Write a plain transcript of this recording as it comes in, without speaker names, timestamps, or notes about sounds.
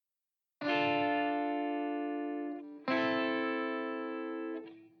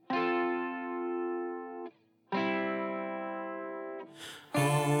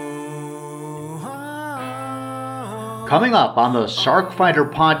Coming up on the Sark Fighter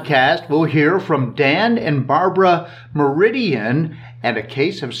podcast, we'll hear from Dan and Barbara Meridian and a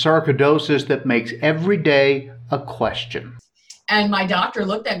case of sarcoidosis that makes every day a question. And my doctor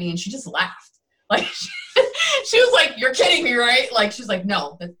looked at me and she just laughed. Like, she was like, "You're kidding me, right?" Like, she's like,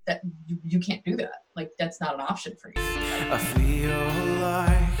 "No, that you can't do that. Like, that's not an option for you." I feel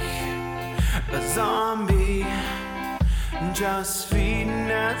like a zombie, just feeding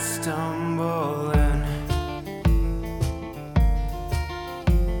and stumbling.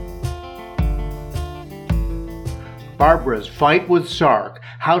 Barbara's fight with Sark,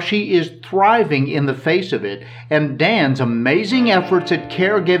 how she is thriving in the face of it, and Dan's amazing efforts at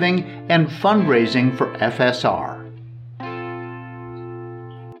caregiving and fundraising for FSR.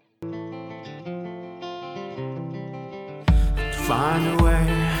 Find a way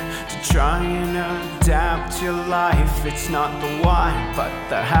to try and adapt your life. It's not the why, but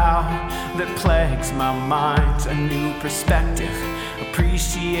the how that plagues my mind. A new perspective.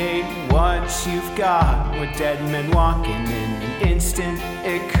 Appreciate what you've got. With dead men walking in an instant,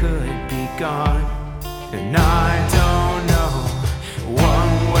 it could be gone. And I don't know what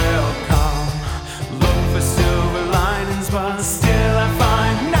will come. Look for silver linings, but still I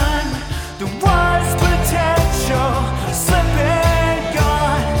find none. The worst potential slipping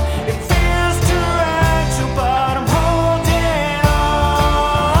gone. It feels torrential, but I'm holding on.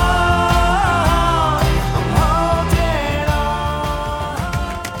 I'm holding on.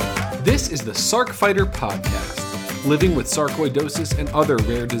 This is the Sark Fighter podcast, living with sarcoidosis and other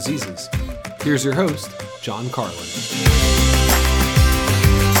rare diseases. Here's your host, John Carlin.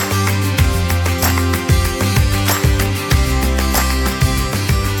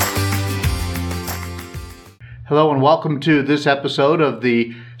 Hello and welcome to this episode of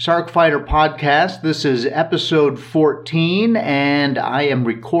the Sark Fighter podcast. This is episode 14 and I am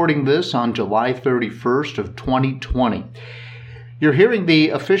recording this on July 31st of 2020. You're hearing the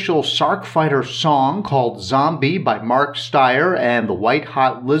official Sark Fighter song called Zombie by Mark Steyer and the White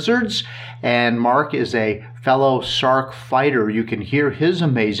Hot Lizards. And Mark is a fellow Sark fighter. You can hear his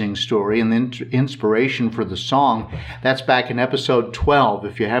amazing story and the inspiration for the song. That's back in episode 12.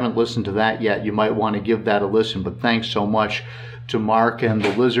 If you haven't listened to that yet, you might want to give that a listen. But thanks so much to Mark and the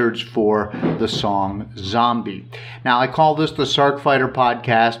Lizards for the song Zombie. Now, I call this the Sark Fighter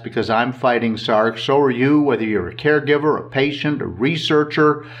podcast because I'm fighting Sark. So are you, whether you're a caregiver, a patient, a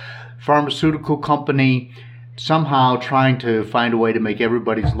researcher, pharmaceutical company, somehow trying to find a way to make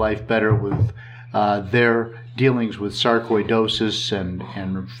everybody's life better with their dealings with sarcoidosis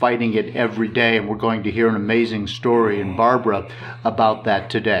and fighting it every day. And we're going to hear an amazing story in Barbara about that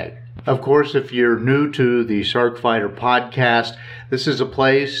today. Of course, if you're new to the Sark Fighter podcast, this is a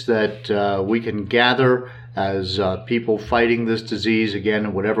place that we can gather as people fighting this disease, again,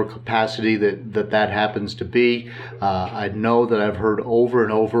 in whatever capacity that happens to be. I know that I've heard over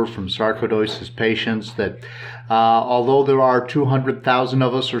and over from sarcoidosis patients that although there are 200,000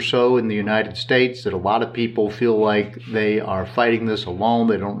 of us or so in the United States, that a lot of people feel like they are fighting this alone.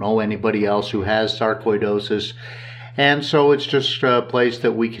 They don't know anybody else who has sarcoidosis. And so it's just a place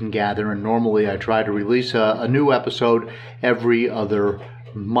that we can gather. And normally I try to release a new episode every other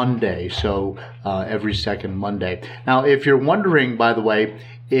Monday, so every second Monday. Now, if you're wondering, by the way,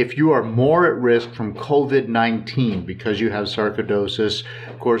 if you are more at risk from COVID-19 because you have sarcoidosis,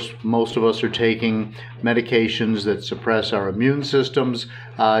 of course, most of us are taking medications that suppress our immune systems.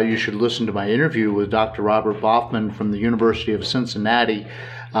 You should listen to my interview with Dr. Robert Baughman from the University of Cincinnati.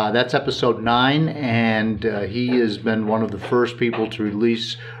 That's episode 9, and he has been one of the first people to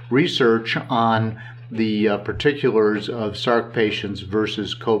release research on the particulars of Sark patients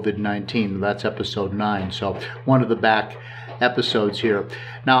versus COVID-19. That's episode 9, so one of the back episodes here.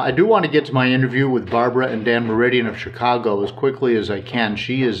 Now, I do want to get to my interview with Barbara and Dan Meridian of Chicago as quickly as I can.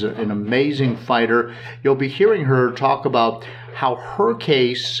 She is an amazing fighter. You'll be hearing her talk about how her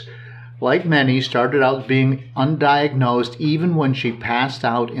case, like many, started out being undiagnosed even when she passed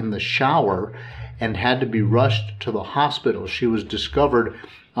out in the shower and had to be rushed to the hospital. She was discovered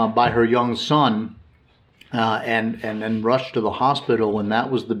by her young son and then rushed to the hospital, and that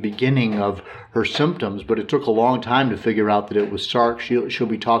was the beginning of her symptoms. But it took a long time to figure out that it was Sark. She'll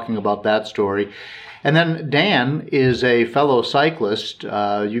be talking about that story. And then Dan is a fellow cyclist.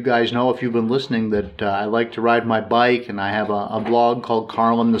 You guys know, if you've been listening, that I like to ride my bike, and I have a blog called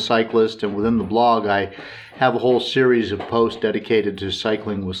Carlin the Cyclist, and within the blog I have a whole series of posts dedicated to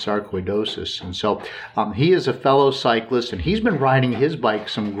cycling with sarcoidosis. And so he is a fellow cyclist, and he's been riding his bike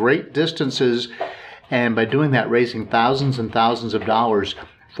some great distances, and by doing that, raising thousands and thousands of dollars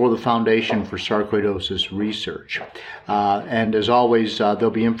for the Foundation for Sarcoidosis Research. And as always, there'll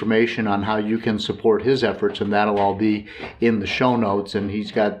be information on how you can support his efforts, and that'll all be in the show notes. And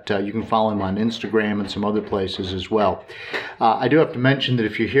he's got, you can follow him on Instagram and some other places as well. I do have to mention that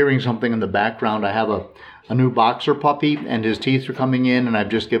if you're hearing something in the background, I have a new boxer puppy, and his teeth are coming in, and I've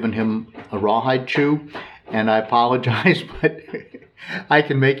just given him a rawhide chew. And I apologize, but I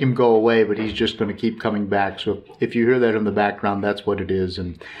can make him go away, but he's just going to keep coming back. So if you hear that in the background, that's what it is.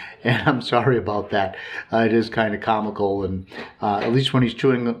 And I'm sorry about that. It is kind of comical. And at least when he's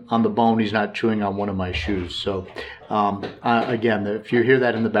chewing on the bone, he's not chewing on one of my shoes. So again, if you hear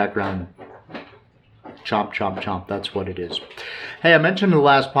that in the background, chomp, chomp, chomp. That's what it is. Hey, I mentioned in the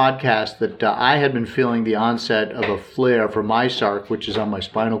last podcast that I had been feeling the onset of a flare for my sarc, which is on my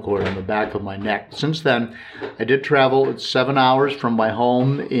spinal cord on the back of my neck. Since then, I did travel. It's 7 hours from my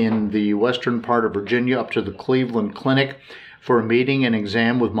home in the western part of Virginia up to the Cleveland Clinic for a meeting and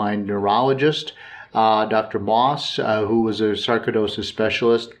exam with my neurologist, Dr. Moss, who was a sarcoidosis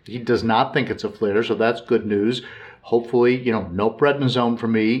specialist. He does not think it's a flare, so that's good news. Hopefully, no prednisone for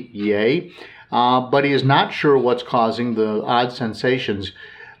me. Yay. But he is not sure what's causing the odd sensations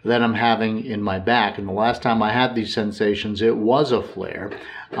that I'm having in my back. And the last time I had these sensations, it was a flare.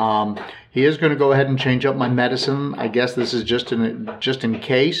 He is going to go ahead and change up my medicine. I guess this is just in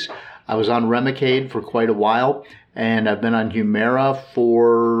case. I was on Remicade for quite a while, and I've been on Humira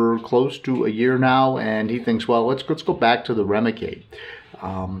for close to a year now. And he thinks, well, let's go back to the Remicade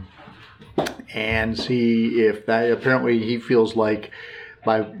and see if that. Apparently, he feels like,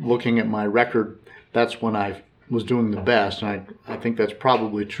 by looking at my record, that's when I was doing the best, and I think that's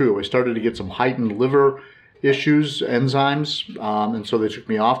probably true. I started to get some heightened liver issues, enzymes, and so they took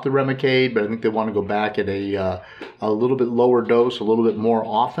me off the Remicade, but I think they want to go back at a little bit lower dose, a little bit more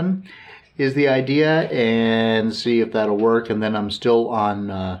often, is the idea, and see if that'll work. And then I'm still on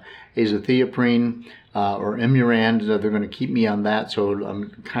azathioprine or Imuran. They're going to keep me on that, so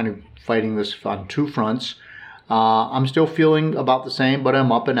I'm kind of fighting this on two fronts. I'm still feeling about the same, but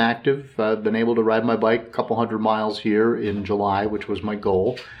I'm up and active. I've been able to ride my bike a couple hundred miles here in July, which was my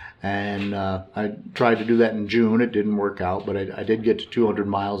goal. And I tried to do that in June. It didn't work out, but I did get to 200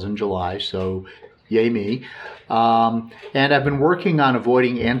 miles in July, so yay me. And I've been working on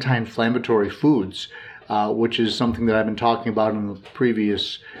avoiding anti-inflammatory foods, which is something that I've been talking about in the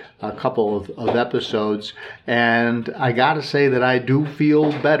previous couple of episodes. And I got to say that I do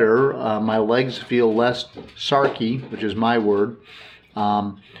feel better. My legs feel less sarky, which is my word.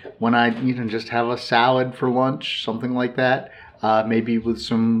 When I just have a salad for lunch, something like that, maybe with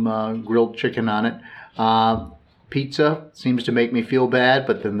some grilled chicken on it. Pizza seems to make me feel bad,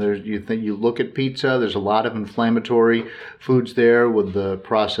 but then you look at pizza, there's a lot of inflammatory foods there with the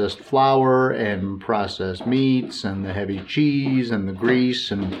processed flour and processed meats and the heavy cheese and the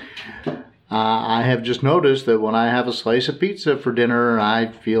grease. And I have just noticed that when I have a slice of pizza for dinner, I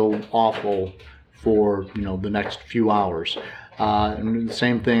feel awful for the next few hours. And the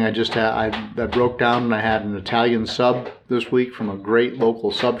same thing, I broke down and I had an Italian sub this week from a great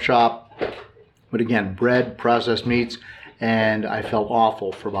local sub shop. But again, bread, processed meats, and I felt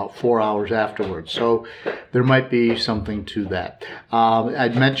awful for about 4 hours afterwards. So there might be something to that.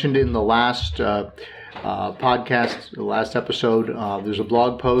 I'd mentioned in the last podcast, the last episode, there's a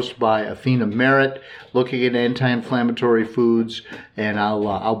blog post by Athena Merritt looking at anti-inflammatory foods, and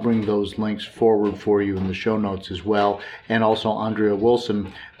I'll bring those links forward for you in the show notes as well. And also Andrea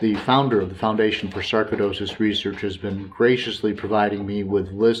Wilson, the founder of the Foundation for Sarcoidosis Research, has been graciously providing me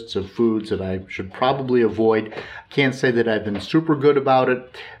with lists of foods that I should probably avoid. Can't say that I've been super good about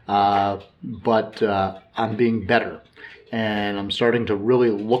it, but I'm being better. And I'm starting to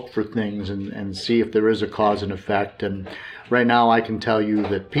really look for things and see if there is a cause and effect. And right now I can tell you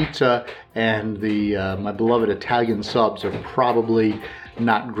that pizza and my beloved Italian subs are probably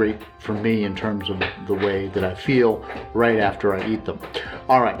not great for me in terms of the way that I feel right after I eat them.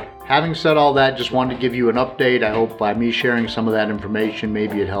 All right, having said all that, just wanted to give you an update. I hope by me sharing some of that information,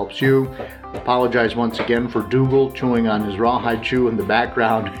 maybe it helps you. Apologize once again for Dougal chewing on his rawhide chew in the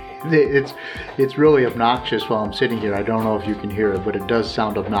background. It's really obnoxious while I'm sitting here. I don't know if you can hear it, but it does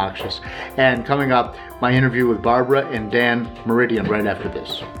sound obnoxious. And coming up, my interview with Barbara and Dan Meridian right after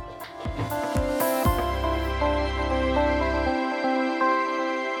this.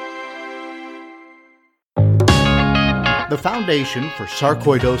 The Foundation for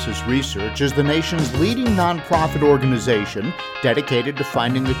Sarcoidosis Research is the nation's leading nonprofit organization dedicated to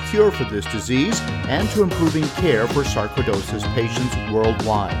finding a cure for this disease and to improving care for sarcoidosis patients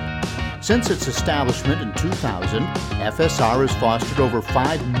worldwide. Since its establishment in 2000, FSR has fostered over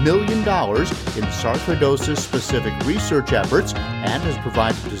 $5 million in sarcoidosis-specific research efforts and has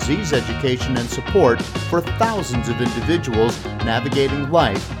provided disease education and support for thousands of individuals navigating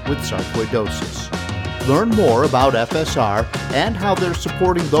life with sarcoidosis. Learn more about FSR and how they're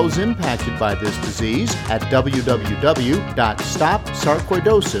supporting those impacted by this disease at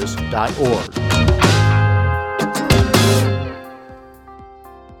www.stopsarcoidosis.org.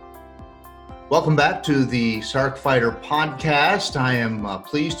 Welcome back to the Sarc Fighter podcast. I am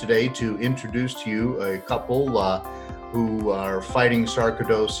pleased today to introduce to you a couple who are fighting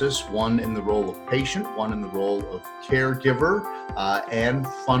sarcoidosis, one in the role of patient, one in the role of caregiver and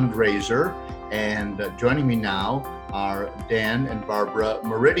fundraiser. And joining me now are Dan and Barbara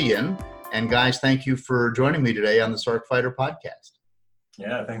Meridian. And guys, thank you for joining me today on the Sarc Fighter podcast.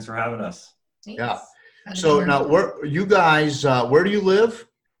 Yeah, thanks for having us. Thanks. Yeah. So now, where you guys? Where do you live?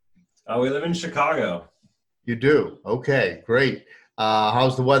 We live in Chicago. You do? Okay, great.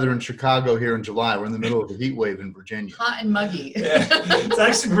 How's the weather in Chicago here in July? We're in the middle of a heat wave in Virginia. Hot and muggy. Yeah, it's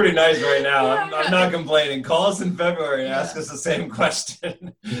actually pretty nice right now. I'm not complaining. Call us in February and ask us the same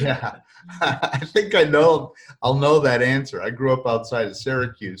question. Yeah, I think I'll know that answer. I grew up outside of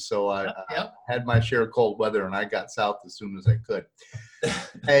Syracuse, so I had my share of cold weather, and I got south as soon as I could.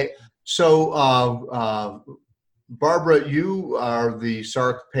 Hey, so Barbara, you are the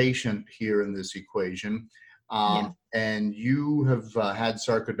Sarc patient here in this equation. And you have had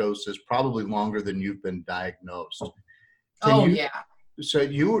sarcoidosis probably longer than you've been diagnosed. So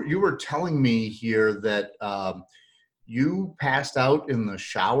you were telling me here that you passed out in the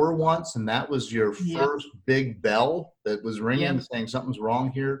shower once, and that was your first big bell that was ringing saying something's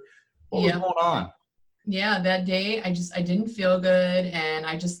wrong here. What was going on? Yeah, that day I didn't feel good, and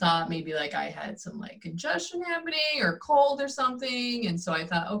I just thought maybe like I had some like congestion happening or cold or something, and so I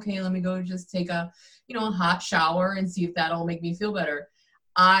thought, okay, let me go just take a hot shower and see if that'll make me feel better.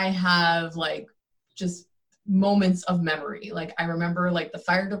 I have like just moments of memory. Like I remember like the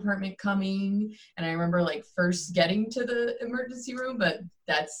fire department coming, and I remember like first getting to the emergency room, but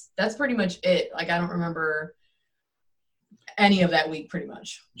that's pretty much it. Like I don't remember any of that week pretty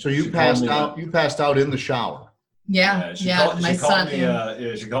much. So you passed out in the shower. My son.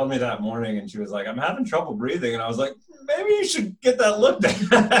 She called me that morning and she was like, I'm having trouble breathing. And I was like, maybe you should get that looked at.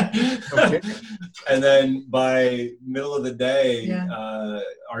 Okay. And then by middle of the day,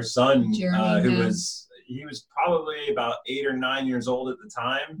 our son, he was probably about 8 or 9 years old at the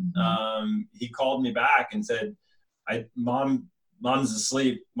time. He called me back and said, mom's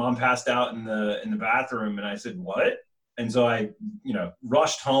asleep. Mom passed out in the bathroom. And I said, what? And so I,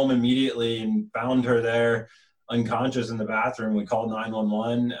 rushed home immediately and found her there unconscious in the bathroom. We called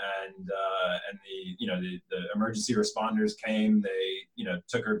 911 and the emergency responders came. They,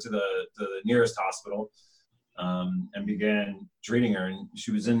 took her to the nearest hospital and began treating her. And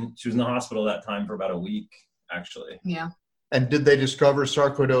she was in the hospital that time for about a week, actually. Yeah. And did they discover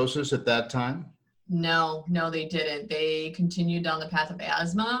sarcoidosis at that time? No, they didn't. They continued down the path of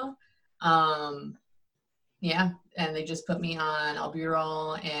asthma. And they just put me on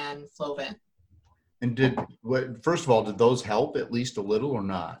albuterol and Flovent. And first of all, did those help at least a little or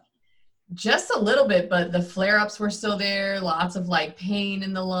not? Just a little bit, but the flare-ups were still there. Lots of like pain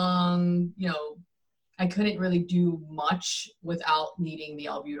in the lung. I couldn't really do much without needing the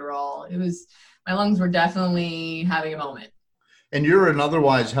albuterol. My lungs were definitely having a moment. And you're an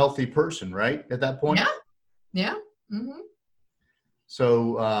otherwise healthy person, right? At that point? Yeah. Mm-hmm.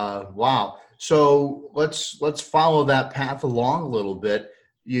 So, wow. So let's follow that path along a little bit.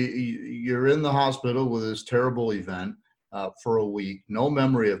 You're in the hospital with this terrible event for a week, no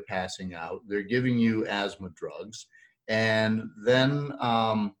memory of passing out. They're giving you asthma drugs. And then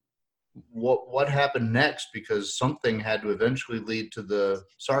what happened next? Because something had to eventually lead to the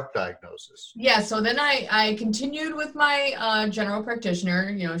Sarc diagnosis. Yeah, so then I continued with my general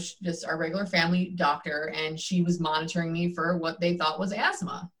practitioner, just our regular family doctor, and she was monitoring me for what they thought was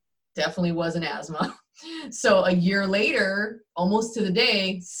asthma. Definitely wasn't asthma. So a year later, almost to the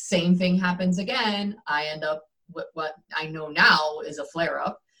day, same thing happens again. I end up with what I know now is a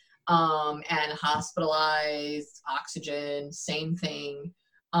flare-up, and hospitalized, oxygen, same thing.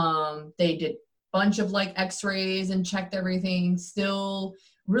 They did a bunch of like x-rays and checked everything. Still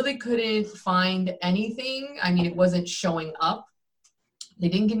really couldn't find anything. I mean, it wasn't showing up. They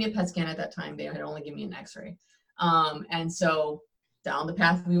didn't give me a PET scan at that time. They had only given me an x-ray. And so down the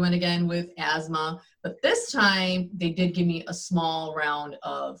path we went again with asthma, but this time they did give me a small round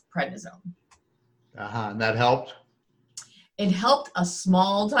of prednisone. And that helped? It helped a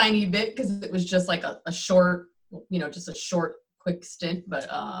small tiny bit because it was just like a short, just a short quick stint, but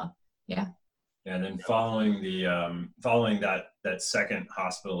Yeah. And then following that second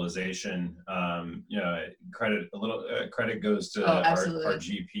hospitalization, credit goes to our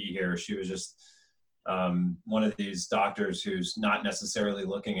GP here. She was just one of these doctors who's not necessarily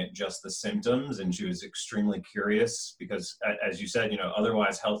looking at just the symptoms, and she was extremely curious because, as you said,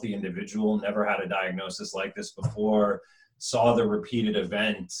 otherwise healthy individual, never had a diagnosis like this before, saw the repeated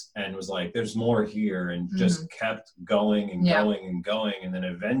event and was like, there's more here, and just kept going and going and going. And then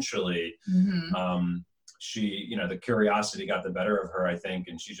eventually she, the curiosity got the better of her, I think.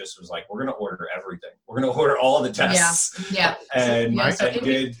 And she just was like, we're going to order everything. We're going to order all the tests. Yeah. And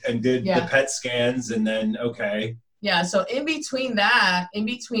did the PET scans, and then, okay. Yeah. So in between that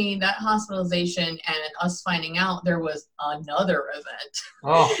hospitalization and us finding out, there was another event.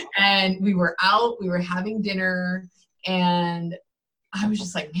 Oh. And we were having dinner, and I was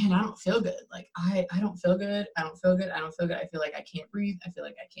just like, man, I don't feel good. Like, I don't feel good. I don't feel good. I don't feel good. I feel like I can't breathe.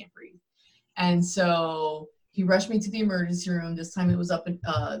 And so he rushed me to the emergency room. This time it was up in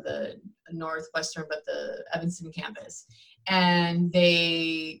the Northwestern, but the Evanston campus. And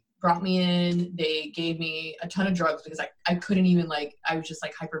they brought me in. They gave me a ton of drugs because I couldn't even, I was just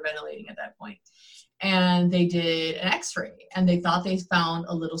hyperventilating at that point. And they did an x-ray, and they thought they found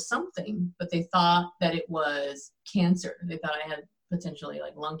a little something, but they thought that it was cancer. They thought I had potentially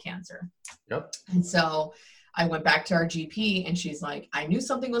lung cancer. Yep. And so I went back to our GP, and she's like, I knew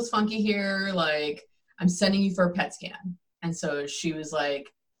something was funky here. I'm sending you for a PET scan. And so she was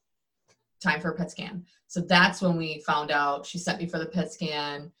like, time for a PET scan. So that's when we found out. She sent me for the PET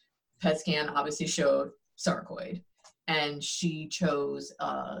scan. PET scan obviously showed sarcoid. And she chose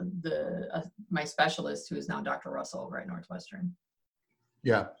my specialist, who is now Dr. Russell over at Northwestern.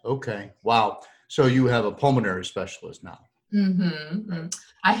 Yeah. Okay. Wow. So you have a pulmonary specialist now. Mm-hmm.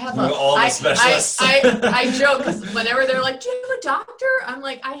 I have all the specialists. I joke because whenever they're like, "Do you have a doctor?" I'm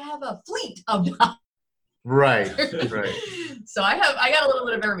like, "I have a fleet of doctors." Right. So I got a little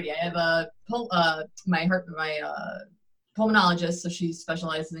bit of everybody. I have my pulmonologist, so she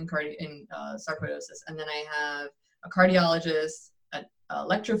specializes in sarcoidosis, and then I have a cardiologist, an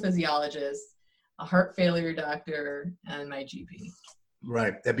electrophysiologist, a heart failure doctor, and my GP.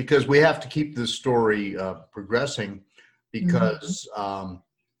 Right, because we have to keep this story progressing, because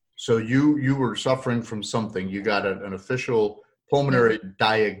so you were suffering from something. You got an official pulmonary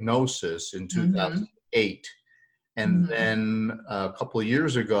diagnosis in 2008, and then a couple of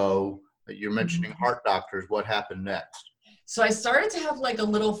years ago, you're mentioning heart doctors. What happened next? So I started to have a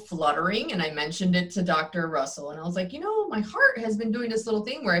little fluttering, and I mentioned it to Dr. Russell, and I was like, my heart has been doing this little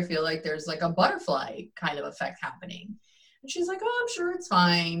thing where I feel like there's a butterfly kind of effect happening. And she's like, oh, I'm sure it's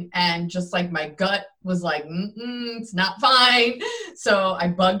fine. And just my gut was like, it's not fine. So I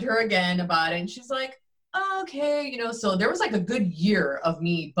bugged her again about it, and she's like, okay, so there was a good year of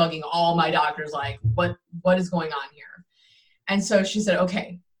me bugging all my doctors, what is going on here? And so she said,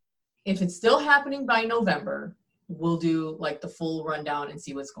 okay, if it's still happening by November, we'll do the full rundown and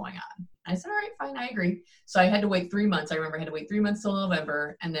see what's going on. I said, all right, fine, I agree. So I had to wait 3 months. I remember I had to wait 3 months till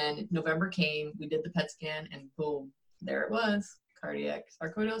November, and then November came, we did the PET scan, and boom, there it was, cardiac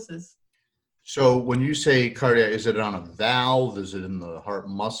sarcoidosis. So when you say cardiac, is it on a valve? Is it in the heart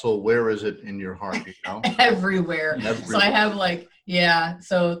muscle? Where is it in your heart? Everywhere. So I have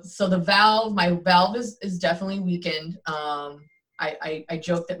so the valve, my valve is definitely weakened. I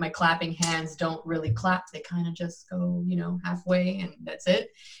joke that my clapping hands don't really clap. They kind of just go, halfway, and that's it.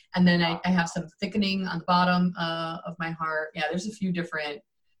 And then I have some thickening on the bottom of my heart. Yeah, there's a few different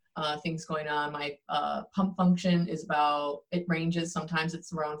things going on. My pump function is it ranges. Sometimes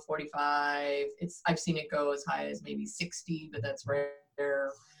it's around 45. I've seen it go as high as maybe 60, but that's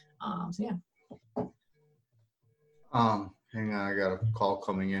rare. So yeah. Hang on, I got a call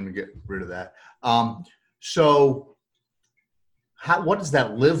coming in to get rid of that. So what does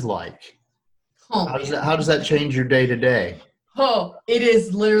that live like? How does that change your day to day? Oh, it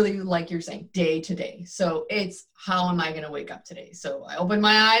is literally like you're saying, day to day. So it's, how am I going to wake up today? So I open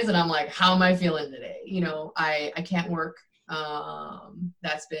my eyes and I'm like, how am I feeling today? I can't work.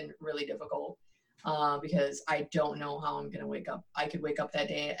 That's been really difficult because I don't know how I'm going to wake up. I could wake up that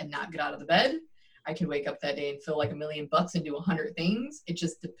day and not get out of the bed. I could wake up that day and feel like $1 million and do 100 things. It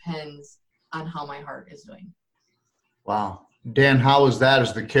just depends on how my heart is doing. Wow. Dan, how is that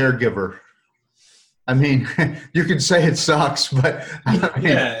as the caregiver? I mean, you can say it sucks, but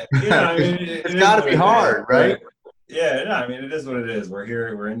it's got to be hard, right? Yeah, no, I mean, it is what it is. We're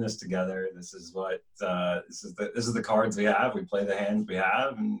here. We're in this together. This is what this is the cards we have. We play the hands we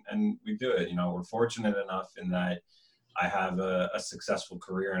have, and we do it. We're fortunate enough in that I have a successful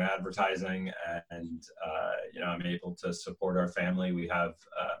career in advertising, and I'm able to support our family. We have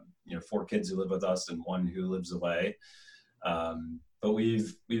 4 kids who live with us and 1 who lives away. But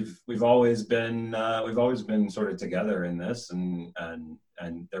we've always been sort of together in this, and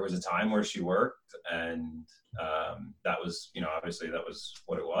there was a time where she worked, and that was obviously that was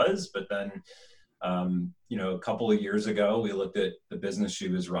what it was. But then a couple of years ago, we looked at the business she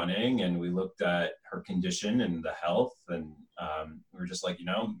was running, and we looked at her condition and the health, and we were just like,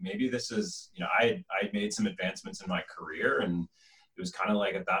 maybe this is, I had made some advancements in my career, and it was kind of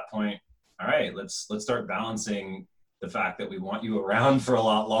like at that point, all right, let's start balancing the fact that we want you around for a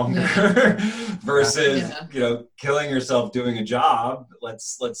lot longer versus killing yourself doing a job.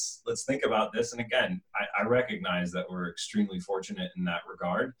 Let's think about this. And again, I recognize that we're extremely fortunate in that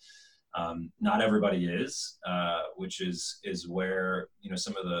regard. Not everybody is, which is where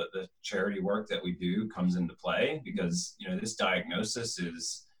some of the charity work that we do comes into play, because this diagnosis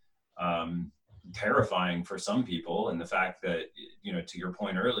is terrifying for some people, and the fact that to your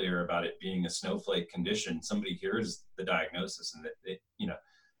point earlier about it being a snowflake condition, somebody hears the diagnosis and that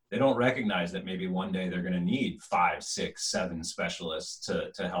they don't recognize that maybe one day they're going to need 5, 6, 7 specialists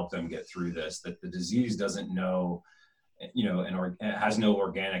to help them get through this, that the disease doesn't know and it has no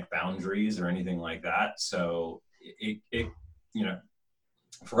organic boundaries or anything like that. So it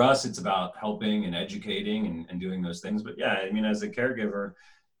for us, it's about helping and educating and doing those things. But yeah, I mean, as a caregiver,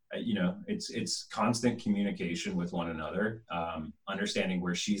 it's constant communication with one another, understanding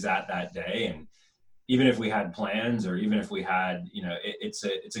where she's at that day. And even if we had plans, or even if we had, it's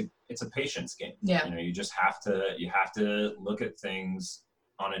a patience game. Yeah. You just have to look at things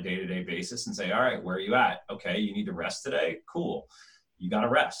on a day-to-day basis and say, all right, where are you at? Okay, you need to rest today. Cool. You got to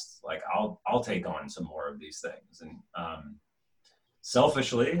rest. Like I'll take on some more of these things. And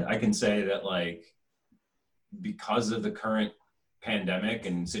selfishly, I can say that, like, because of the current pandemic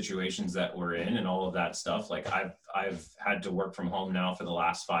and situations that we're in and all of that stuff, like I've had to work from home now for the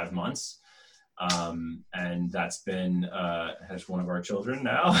last 5 months. And that's been, has one of our children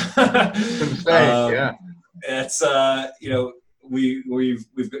now. Yeah. It's, we've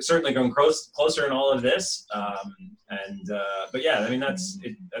certainly gone closer in all of this. But yeah, I mean,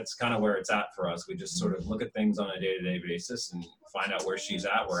 that's kind of where it's at for us. We just sort of look at things on a day-to-day basis and find out where she's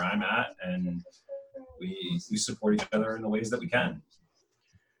at, where I'm at, and we support each other in the ways that we can.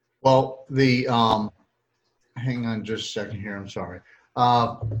 Well, hang on just a second here. I'm sorry.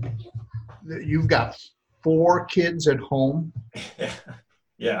 You've got 4 kids at home.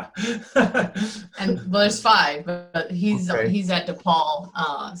 Yeah. And there's 5, but he's at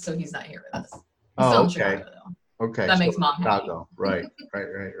DePaul, so he's not here with us. He's still in Chicago, okay. Though. Okay. That makes Mom happy. Chicago.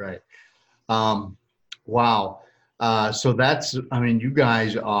 Right. Wow. So that's, I mean, you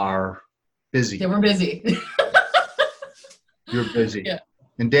guys are busy. Yeah, we're busy. You're busy. Yeah.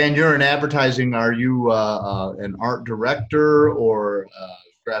 And Dan, you're in advertising. Are you an art director or a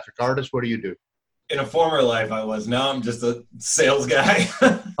graphic artist? What do you do? In a former life, I was. Now I'm just a sales guy.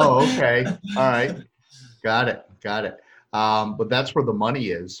 Oh, okay. All right. Got it. But that's where the money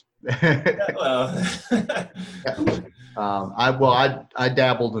is. I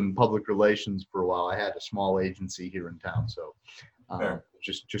dabbled in public relations for a while. I had a small agency here in town, so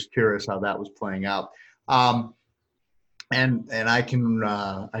just curious how that was playing out. And I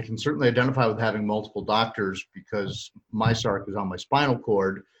can certainly identify with having multiple doctors, because my SARC is on my spinal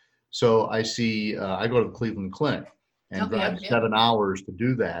cord. So I go to the Cleveland Clinic and drive 7 hours to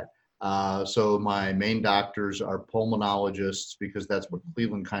do that. So my main doctors are pulmonologists, because that's what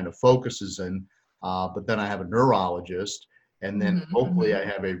Cleveland kind of focuses in. But then I have a neurologist, and then locally I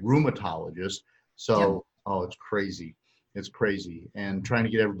have a rheumatologist. So, it's crazy. It's crazy. And trying to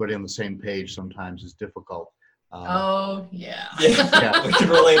get everybody on the same page sometimes is difficult. Yeah, we can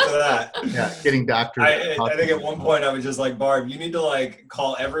relate to that. Yeah, getting doctors. I think at one point I was just like, Barb, you need to like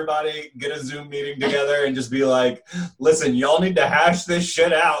call everybody, get a Zoom meeting together, and just be like, listen, y'all need to hash this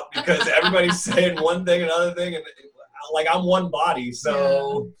shit out, because everybody's saying one thing, another thing, and like I'm one body,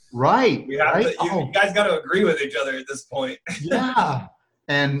 so right. We have to, you guys got to agree with each other at this point. Yeah,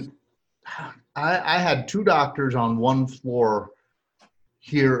 and I had 2 doctors on one floor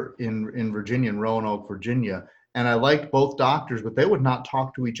here in Virginia, in Roanoke, Virginia. And I liked both doctors, but they would not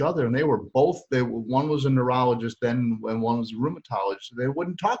talk to each other. And one was a neurologist then, and one was a rheumatologist. So they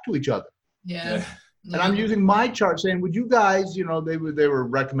wouldn't talk to each other. Yeah. And I'm using my chart saying, would you guys, they were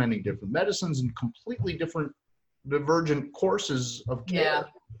recommending different medicines and completely different divergent courses of care. Yeah.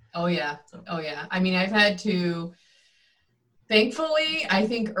 Oh yeah. I mean, I've had to, thankfully, I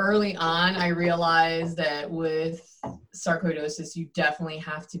think early on, I realized that with sarcoidosis, you definitely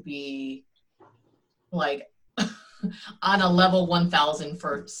have to be like on a level 1000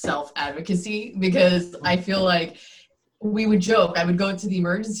 for self-advocacy, because I feel like we would joke. I would go to the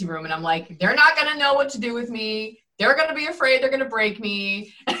emergency room and I'm like, they're not going to know what to do with me. They're going to be afraid they're going to break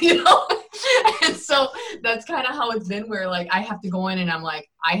me, you know? And so that's kind of how it's been, where like I have to go in and I'm like,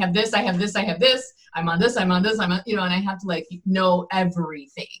 I have this, I'm on this, I'm on this, you know, and I have to like know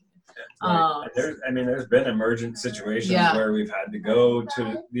everything. Right. There's been emergent situations where we've had to go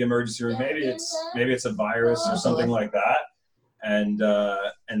to the emergency room. Maybe it's a virus or something like that, and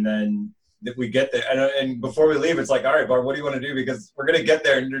then we get there, and before we leave, it's like, all right, Barb, what do you want to do? Because we're gonna get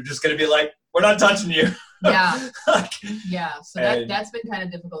there, and you're just gonna be like, we're not touching you. Yeah, yeah. So that's been kind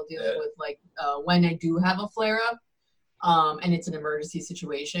of difficult dealing with, like when I do have a flare up, and it's an emergency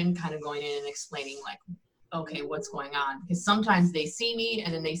situation, kind of going in and explaining like, okay, what's going on? Because sometimes they see me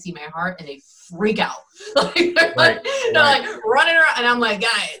and then they see my heart and they freak out. Like, they're like running around, and I'm like,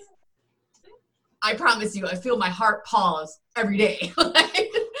 guys, I promise you, I feel my heart pause every day.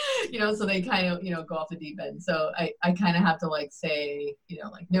 You know, so they kind of, you know, go off the deep end. So I kind of have to like say, you know,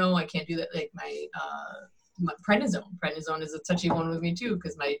 like, no, I can't do that. Like my prednisone is a touchy one with me too,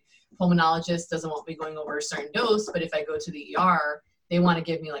 because my pulmonologist doesn't want me going over a certain dose. But if I go to the ER, they want to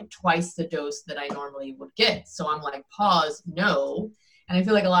give me like twice the dose that I normally would get. So I'm like, pause, no. And I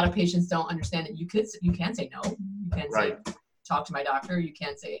feel like a lot of patients don't understand that you can say no. You can say, talk to my doctor. You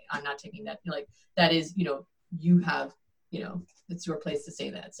can't say, I'm not taking that. Like, that is, you know, you have, you know, it's your place to say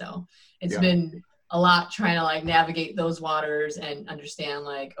that. So it's been a lot trying to like navigate those waters and understand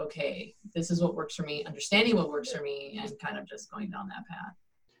like, okay, this is what works for me, understanding what works for me, and kind of just going down that path.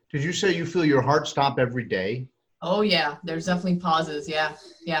 Did you say you feel your heart stop every day? Oh yeah, there's definitely pauses. Yeah.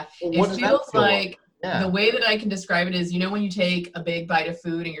 It feels like the way that I can describe it is, you know, when you take a big bite of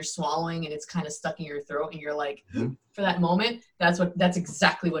food and you're swallowing and it's kind of stuck in your throat and you're like, for that moment, that's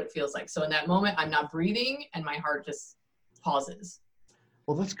exactly what it feels like. So in that moment, I'm not breathing and my heart just pauses.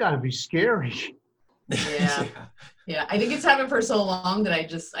 Well, that's got to be scary. Yeah. I think it's happened for so long that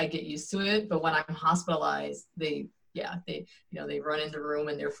I get used to it. But when I'm hospitalized, they run in the room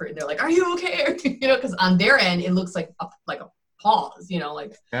and they're like, are you okay? You know, because on their end, it looks like a pause, you know,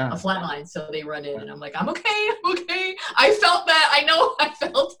 like a flat line. So they run in and I'm like, I'm okay. I felt that. I know I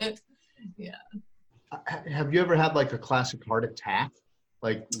felt it. Yeah. Have you ever had like a classic heart attack?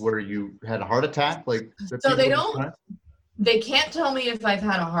 Like where you had a heart attack? Like, so they can't tell me if I've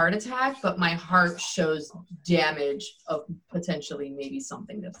had a heart attack, but my heart shows damage of potentially maybe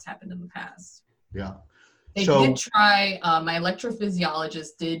something that's happened in the past. Yeah. They did try, my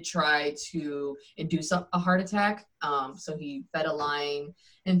electrophysiologist did try to induce a heart attack. So he fed a line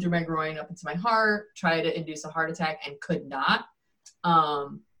in through my groin up into my heart, tried to induce a heart attack and could not.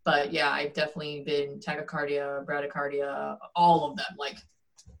 But yeah, I've definitely been tachycardia, bradycardia, all of them, like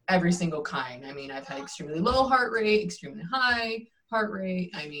every single kind. I mean, I've had extremely low heart rate, extremely high heart rate.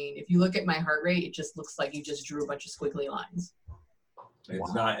 I mean, if you look at my heart rate, it just looks like you just drew a bunch of squiggly lines.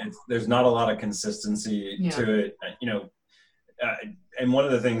 There's not a lot of consistency to it, you know, and one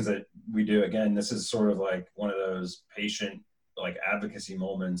of the things that we do, again, this is sort of like one of those patient like advocacy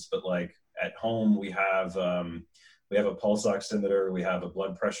moments, but like at home we have a pulse oximeter, we have a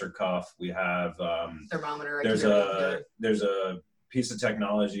blood pressure cuff, we have thermometer. There's a piece of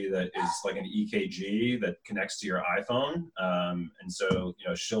technology that is like an EKG that connects to your iPhone, and so, you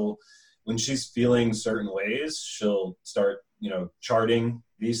know, when she's feeling certain ways, she'll start, you know, charting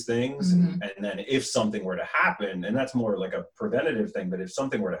these things. And then if something were to happen, and that's more like a preventative thing, but if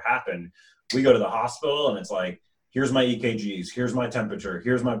something were to happen, we go to the hospital and it's like, here's my EKGs, here's my temperature,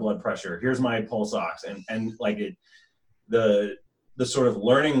 here's my blood pressure, here's my pulse ox. And like the sort of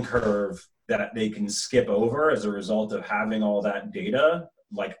learning curve that they can skip over as a result of having all that data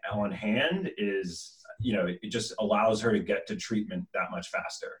like on hand is, you know, it just allows her to get to treatment that much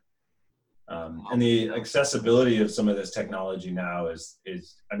faster. And the accessibility of some of this technology now is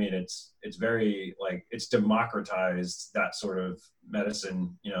I mean, it's very like, it's democratized that sort of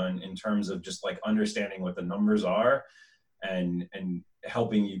medicine, you know, in terms of just like understanding what the numbers are and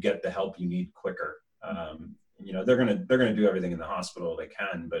helping you get the help you need quicker. You know, they're gonna do everything in the hospital they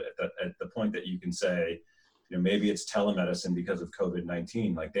can, but at the point that you can say, you know, maybe it's telemedicine because of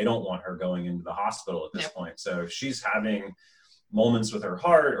COVID-19, like they don't want her going into the hospital at this point. So if she's having moments with her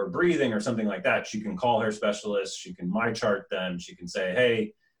heart or breathing or something like that, she can call her specialist, she can MyChart them, she can say,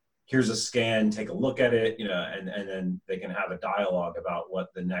 hey, here's a scan, take a look at it, you know, and then they can have a dialogue about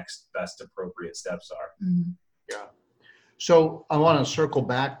what the next best appropriate steps are. Yeah. So I want to circle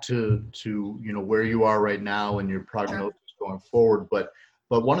back to you know, where you are right now and your prognosis going forward. But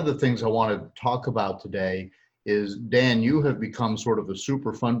one of the things I want to talk about today is, Dan, you have become sort of a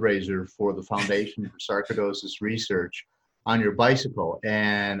super fundraiser for the Foundation for Sarcoidosis Research on your bicycle.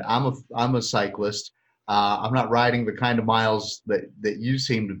 And I'm a cyclist. I'm not riding the kind of miles that you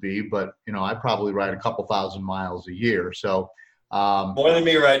seem to be, but I probably ride a couple thousand miles a year. So more than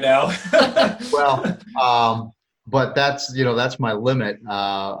me right now. But that's my limit.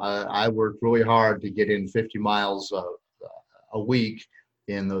 I worked really hard to get in 50 miles a week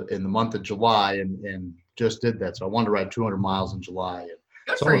in the month of July, and just did that. So I wanted to ride 200 miles in July.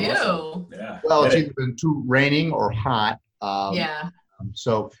 Good for you. Yeah. Well, it's either been too raining or hot.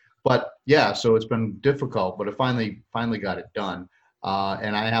 So it's been difficult, but I finally got it done.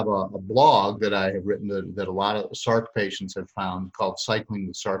 And I have a blog that I have written that a lot of SARC patients have found called Cycling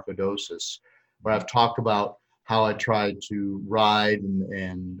with Sarcoidosis, where I've talked about how I tried to ride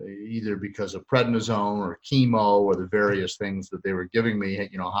and either because of prednisone or chemo or the various things that they were giving me,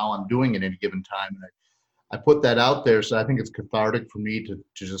 how I'm doing at any given time. And I put that out there, so I think it's cathartic for me to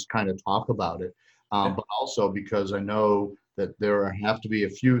just kind of talk about it. But also because I know that there have to be a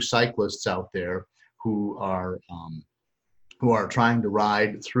few cyclists out there who are trying to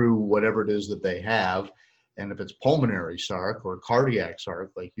ride through whatever it is that they have. And if it's pulmonary SARC or cardiac SARC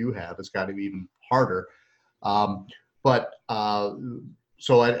like you have, it's got to be even harder. Anyway,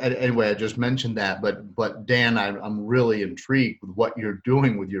 I just mentioned that, but Dan, I'm really intrigued with what you're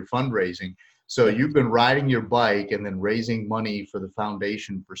doing with your fundraising. So you've been riding your bike and then raising money for the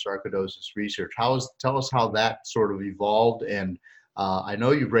Foundation for Sarcoidosis Research. Tell us how that sort of evolved. And I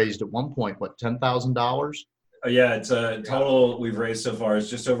know you've raised at one point, what, $10,000? Yeah, it's a total we've raised so far is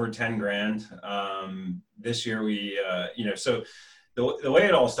just over 10 grand. This year we, so the way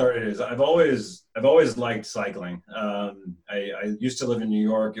it all started is I've always liked cycling. I used to live in New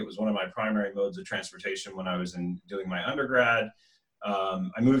York. It was one of my primary modes of transportation when I was doing my undergrad.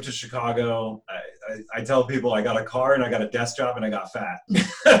 I moved to Chicago. I tell people I got a car and I got a desk job and I got fat.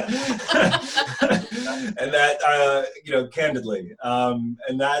 And that, candidly,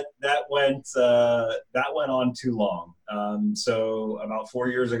 and that went on too long. So about 4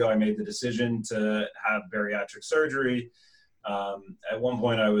 years ago, I made the decision to have bariatric surgery. At one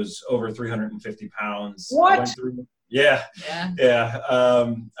point I was over 350 pounds. What? Yeah.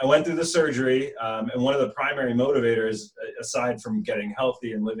 I went through the surgery, and one of the primary motivators, aside from getting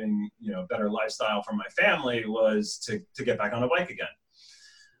healthy and living, a better lifestyle for my family, was to get back on a bike again.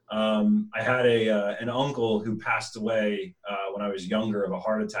 I had an uncle who passed away when I was younger of a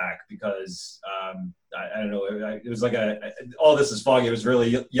heart attack because I don't know. It was like all this is foggy. I was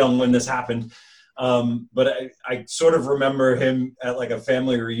really young when this happened. But I sort of remember him at like a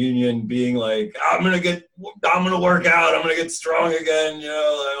family reunion being like, I'm going to work out. I'm going to get strong again,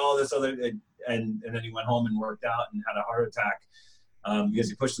 like all this other, and then he went home and worked out and had a heart attack, because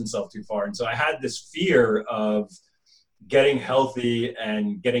he pushed himself too far. And so I had this fear of getting healthy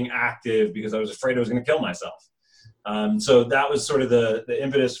and getting active because I was afraid I was going to kill myself. So that was sort of the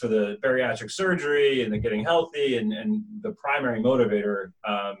impetus for the bariatric surgery and the getting healthy, and the primary motivator,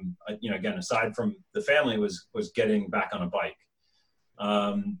 again, aside from the family, was getting back on a bike.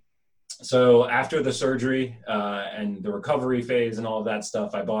 So after the surgery and the recovery phase and all of that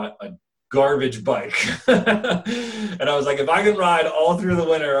stuff, I bought a garbage bike. And I was like, if I can ride all through the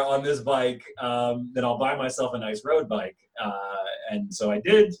winter on this bike, then I'll buy myself a nice road bike. And so I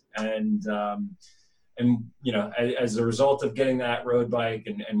did. And as a result of getting that road bike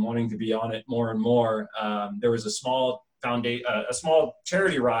and wanting to be on it more and more, there was a small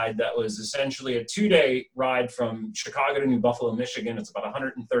charity ride that was essentially a 2-day ride from Chicago to New Buffalo, Michigan. It's about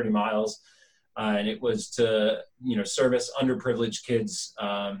 130 miles. And it was to, service underprivileged kids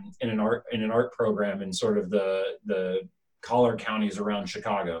in an art program in sort of the collar counties around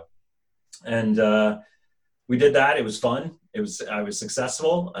Chicago. And we did that. It was fun. I was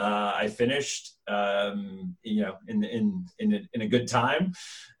successful. I finished, in a good time.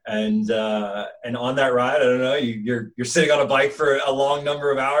 And on that ride, I don't know, you're sitting on a bike for a long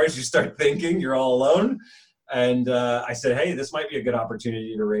number of hours. You start thinking you're all alone. And I said, hey, this might be a good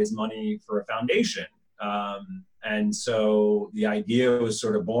opportunity to raise money for a foundation. And so the idea was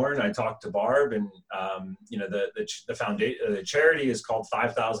sort of born. I talked to Barb, and the foundation, the charity is called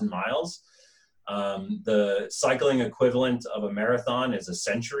 5,000 Miles. The cycling equivalent of a marathon is a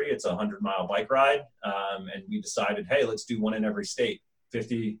century. It's a 100-mile bike ride. And we decided, hey, let's do one in every state.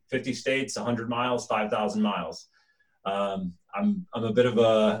 50 states, 100 miles, 5,000 miles. I'm a bit of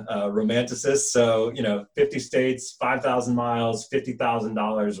a romanticist. So, 50 states, 5,000 miles,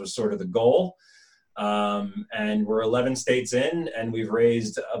 $50,000 was sort of the goal. And we're 11 states in, and we've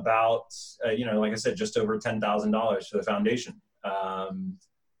raised about, like I said, just over $10,000 for the foundation.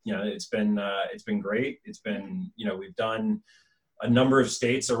 it's been great. It's been, we've done a number of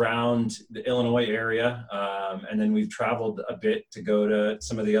states around the Illinois area. And then we've traveled a bit to go to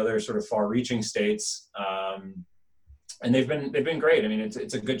some of the other sort of far reaching states. And they've been great. I mean,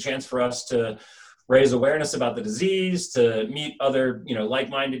 it's a good chance for us to raise awareness about the disease, to meet other,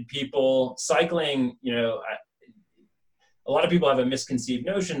 like-minded people. Cycling, a lot of people have a misconceived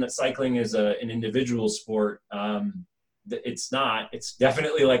notion that cycling is an individual sport. It's not. It's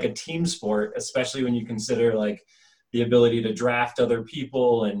definitely like a team sport, especially when you consider like the ability to draft other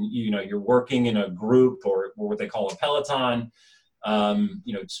people, and you're working in a group or what they call a peloton.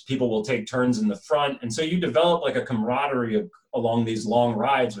 People will take turns in the front, and so you develop like a camaraderie along these long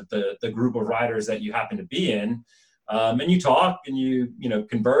rides with the group of riders that you happen to be in. And you talk and you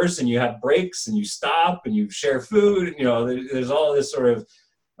converse, and you have breaks, and you stop and you share food. There's all this sort of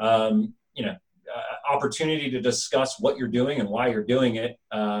opportunity to discuss what you're doing and why you're doing it.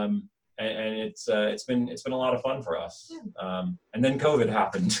 And it's been a lot of fun for us. And then COVID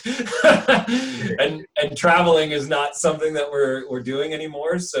happened, and traveling is not something that we're doing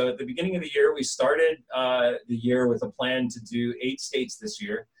anymore. So at the beginning of the year, we started the year with a plan to do 8 states this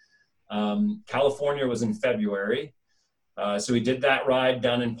year. California was in February. So we did that ride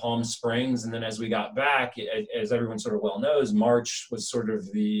down in Palm Springs. And then as we got back, as everyone sort of well knows, March was sort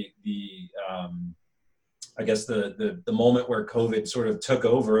of the I guess the moment where COVID sort of took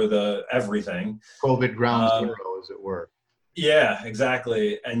over everything. COVID ground zero, as it were. Yeah,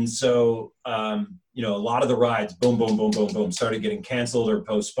 exactly. And so, a lot of the rides, boom, boom, boom, boom, boom, started getting canceled or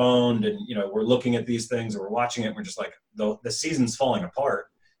postponed. And, we're looking at these things, and we're watching it, and we're just like, the season's falling apart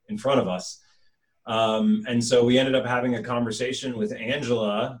in front of us. And so we ended up having a conversation with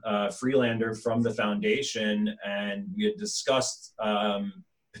Angela Freelander from the foundation, and we had discussed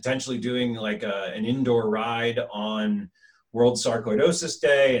potentially doing like an indoor ride on World Sarcoidosis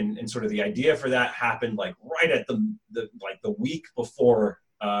Day, and sort of the idea for that happened like right at the week before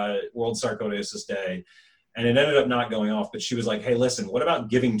World Sarcoidosis Day, and it ended up not going off. But she was like, "Hey, listen, what about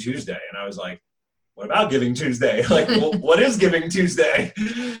Giving Tuesday?" And I was like, "What about Giving Tuesday? Like, what is Giving Tuesday?"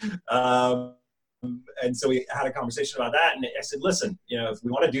 And so we had a conversation about that, and I said, listen, if we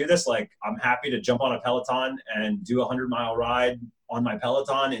want to do this, like, I'm happy to jump on a Peloton and do a 100-mile ride on my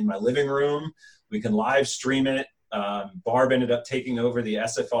Peloton in my living room. We can live stream it. Barb ended up taking over the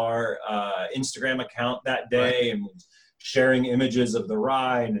SFR Instagram account that day, and sharing images of the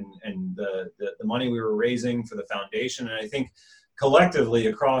ride and the money we were raising for the foundation. And I think collectively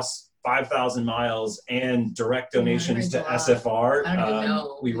across 5,000 miles and direct donations to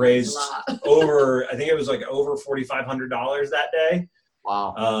SFR, we raised over, I think it was like over $4,500 that day.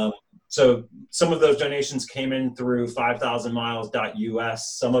 Wow. So some of those donations came in through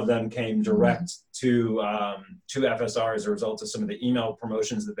 5,000miles.us. Some of them came direct to FSR as a result of some of the email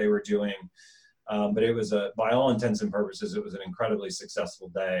promotions that they were doing. But it was by all intents and purposes, it was an incredibly successful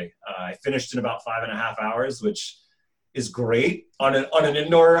day. I finished in about 5.5 hours, which is great on an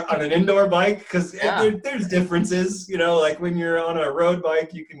indoor bike, because there's differences, like when you're on a road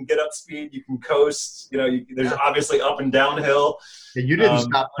bike, you can get up speed, you can coast, there's obviously up and downhill. Yeah, you didn't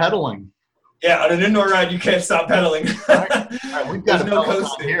stop pedaling. Yeah, on an indoor ride, you can't stop pedaling. All right. We've got no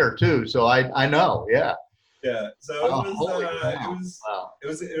coasting here too, so I know. Yeah. Yeah. So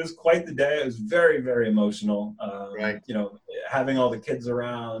it was quite the day. It was very, very emotional. Right. Having all the kids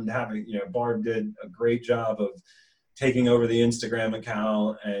around, Barb did a great job of taking over the Instagram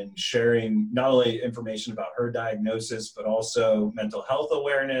account and sharing not only information about her diagnosis, but also mental health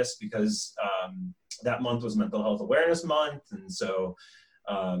awareness, because that month was Mental Health Awareness Month. And so,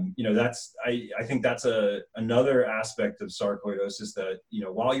 I think that's another aspect of sarcoidosis that,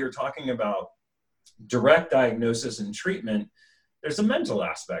 while you're talking about direct diagnosis and treatment, there's a mental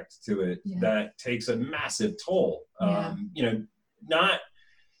aspect to it that takes a massive toll.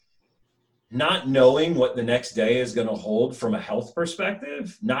 Not knowing what the next day is going to hold from a health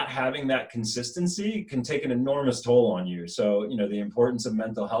perspective, not having that consistency can take an enormous toll on you. So, the importance of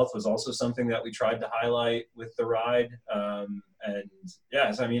mental health was also something that we tried to highlight with the ride. And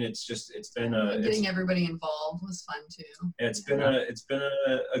yes, I mean, it's been getting everybody involved was fun too. It's been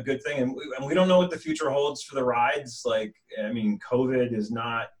a good thing. And we don't know what the future holds for the rides. Like, I mean, COVID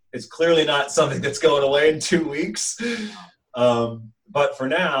it's clearly not something that's going away in 2 weeks. But for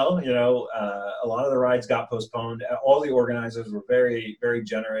now, a lot of the rides got postponed. All the organizers were very, very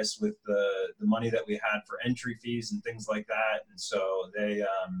generous with the money that we had for entry fees and things like that. And so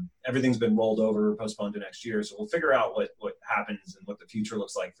everything's been rolled over, postponed to next year. So we'll figure out what happens and what the future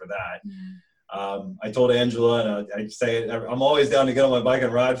looks like for that. I told Angela, and I say I'm always down to get on my bike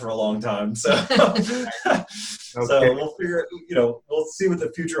and ride for a long time. So, So we'll figure, we'll see what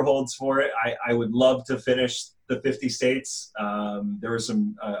the future holds for it. I would love to finish the 50 states. There was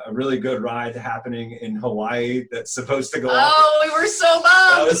a really good ride happening in Hawaii that's supposed to go off. Oh, we were so bummed.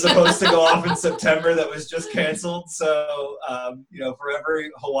 That was supposed to go off in September. That was just canceled. So, for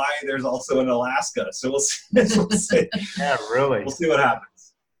every Hawaii, there's also an Alaska. So we'll see. Yeah, really. We'll see what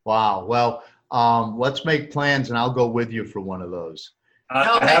happens. Wow. Well, let's make plans, and I'll go with you for one of those.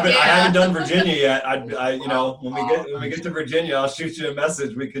 I haven't done Virginia yet. When we get to Virginia, I'll shoot you a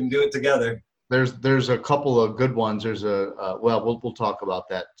message. We can do it together. There's a couple of good ones. There's we'll talk about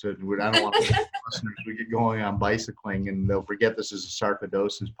that. So I don't want listeners to get going on bicycling and they'll forget this is a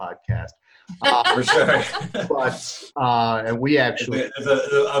sarcoidosis podcast. For sure. But and we actually, it's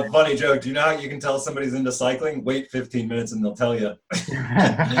a funny joke. Do you know how you can tell somebody's into cycling? Wait 15 minutes and they'll tell you.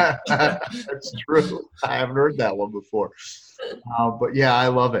 That's true. I haven't heard that one before. But yeah, I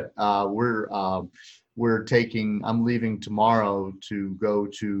love it. I'm leaving tomorrow to go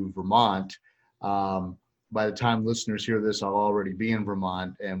to Vermont. By the time listeners hear this, I'll already be in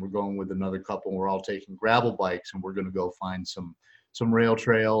Vermont, and we're going with another couple. We're all taking gravel bikes, and we're going to go find some rail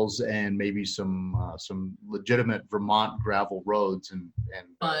trails and maybe some legitimate Vermont gravel roads and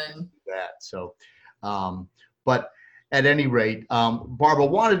fun. That. So, but at any rate, Barbara,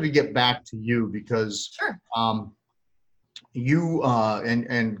 wanted to get back to you because sure. You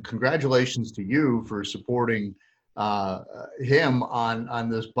and congratulations to you for supporting him on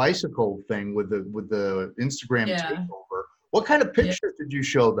this bicycle thing with the Instagram takeover. What kind of pictures did you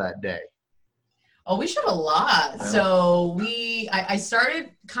show that day? Oh, we showed a lot. Yeah. So I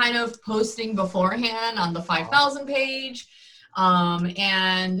started kind of posting beforehand on the 5,000 page.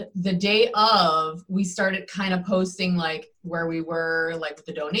 And the day of, we started kind of posting like where we were, like with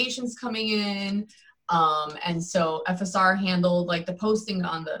the donations coming in. And so FSR handled like the posting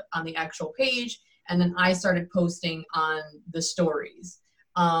on the actual page. And then I started posting on the stories.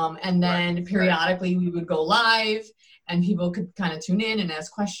 And then periodically we would go live and people could kind of tune in and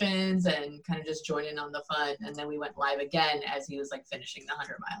ask questions and kind of just join in on the fun. And then we went live again as he was like finishing the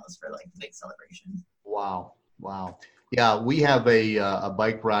 100 miles for like the big celebration. Wow. Yeah, we have a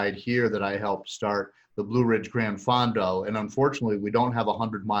bike ride here that I helped start, the Blue Ridge Grand Fondo. And unfortunately, we don't have a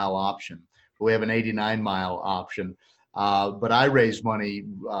 100-mile option. We have an 89-mile option. But I raised money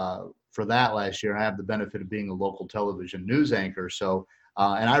for that last year. I have the benefit of being a local television news anchor. So,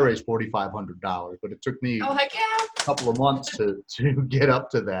 and I raised $4,500, but it took me a couple of months to get up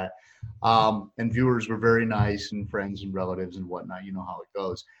to that. And viewers were very nice, and friends and relatives and whatnot. You know how it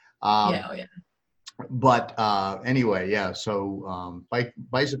goes. Yeah. But anyway, yeah. So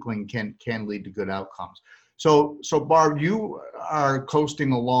bicycling can lead to good outcomes. So Barb, you are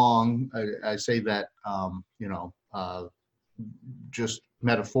coasting along. I say that just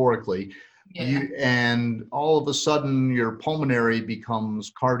metaphorically. Yeah. And all of a sudden, your pulmonary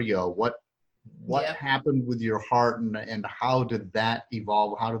becomes cardio. What happened with your heart, and how did that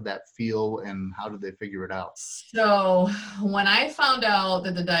evolve? How did that feel, and how did they figure it out? So when I found out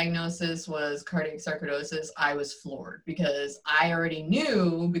that the diagnosis was cardiac sarcoidosis, I was floored because I already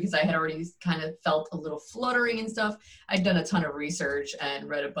knew, because I had already kind of felt a little fluttering and stuff. I'd done a ton of research and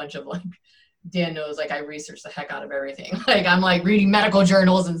read a bunch of, like, Dan knows, like, I researched the heck out of everything. Like, I'm like reading medical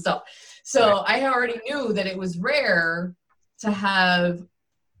journals and stuff. So I already knew that it was rare to have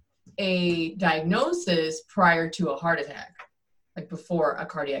a diagnosis prior to a heart attack, like before a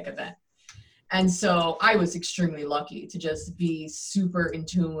cardiac event. And so I was extremely lucky to just be super in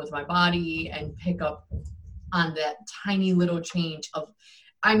tune with my body and pick up on that tiny little change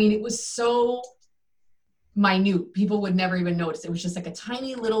it was so minute. People would never even notice. It was just like a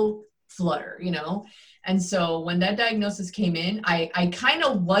tiny little flutter, And so when that diagnosis came in, I kind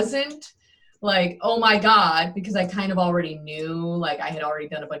of wasn't like, oh my God, because I kind of already knew, like I had already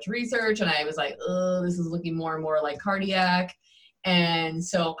done a bunch of research and I was like, oh, this is looking more and more like cardiac. And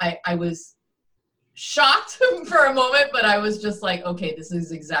so I was shocked for a moment, but I was just like, okay, this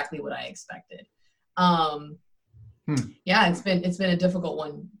is exactly what I expected. Yeah, it's been a difficult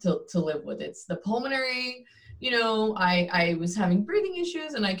one to live with. It's the pulmonary, I was having breathing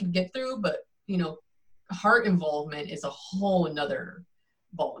issues and I could get through, but heart involvement is a whole another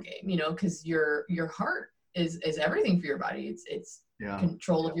ball game, because your heart is everything for your body. It's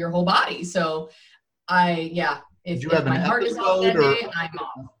control of your whole body. So if my heart is off that day, I'm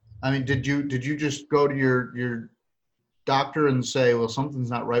off. I mean, did you just go to your doctor and say, well, something's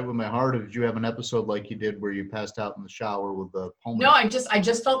not right with my heart? Or did you have an episode like you did where you passed out in the shower with the pulmonary? No, I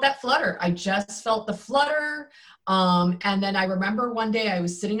just felt that flutter. I just felt the flutter. And then I remember one day I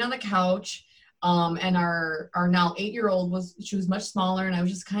was sitting on the couch. And our now 8-year-old was much smaller, and I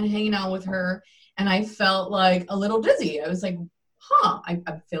was just kind of hanging out with her, and I felt like a little dizzy. I was like,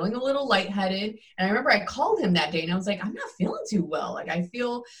 I'm feeling a little lightheaded. And I remember I called him that day and I was like, I'm not feeling too well. Like, I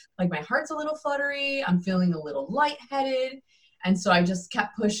feel like my heart's a little fluttery. I'm feeling a little lightheaded. And so I just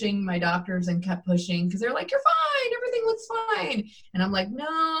kept pushing my doctors and kept pushing, because they're like, you're fine. Everything looks fine. And I'm like, no,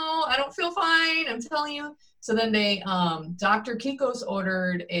 I don't feel fine. I'm telling you. So then they, Dr. Kikos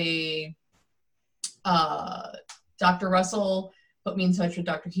ordered Dr. Russell put me in touch with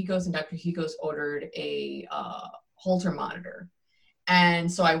Dr. Kikos, and Dr. Kikos ordered a Holter monitor.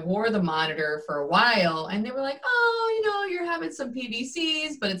 And so I wore the monitor for a while, and they were like, oh, you know, you're having some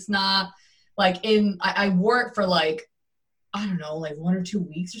PVCs, but it's not like I wore it for like, I don't know, like 1 or 2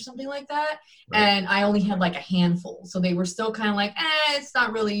 weeks or something like that. Right. And I only had like a handful. So they were still kind of like, it's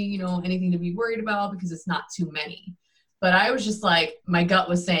not really, you know, anything to be worried about because it's not too many. But I was just like, my gut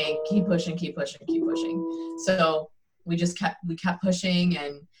was saying, keep pushing, keep pushing, keep pushing. So we kept pushing,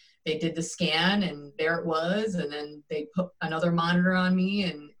 and they did the scan, and there it was. And then they put another monitor on me,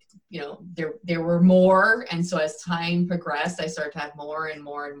 and, you know, there were more. And so as time progressed, I started to have more and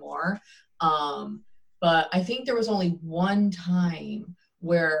more and more. But I think there was only one time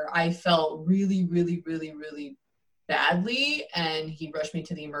where I felt really, really, really, really badly, and he rushed me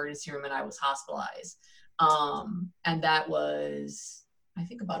to the emergency room, and I was hospitalized. And that was, I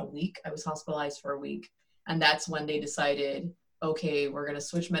think, about a week. I was hospitalized for a week. And that's when they decided, okay, we're going to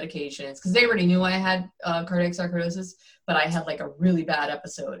switch medications, because they already knew I had cardiac sarcoidosis, but I had like a really bad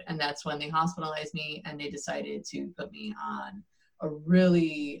episode. And that's when they hospitalized me, and they decided to put me on a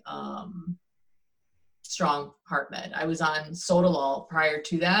really strong heart med. I was on Sotalol prior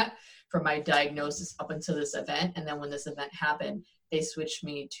to that for my diagnosis up until this event. And then when this event happened, they switched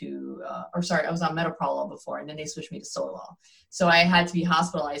me to, I was on metoprolol before, and then they switched me to Sotalol. So I had to be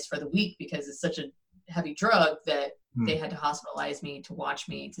hospitalized for the week because it's such a heavy drug that they had to hospitalize me to watch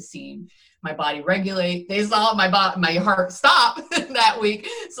me, to see my body regulate. They saw my heart stop that week.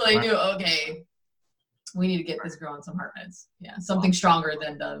 So they knew, okay, we need to get this girl on some heart meds. Yeah, something stronger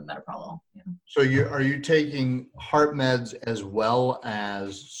than the metoprolol. Yeah. So are you taking heart meds as well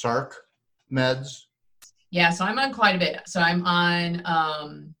as SARC meds? Yeah, so I'm on quite a bit. So I'm on,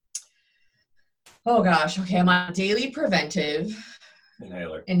 I'm on daily preventive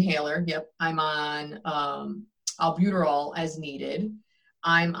inhaler. Yep. I'm on albuterol as needed.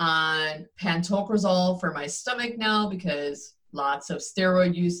 I'm on pantoprazole for my stomach now because lots of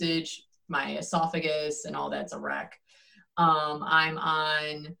steroid usage, my esophagus and all that's a wreck. I'm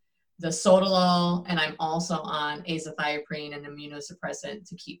on the Sotalol, and I'm also on azathioprine, an immunosuppressant,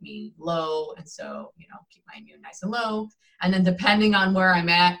 to keep me low. And so, you know, keep my immune nice and low. And then depending on where I'm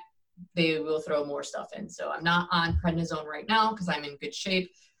at, they will throw more stuff in. So I'm not on prednisone right now because I'm in good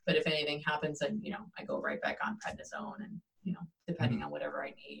shape. But if anything happens, then, you know, I go right back on prednisone, and, you know, depending on whatever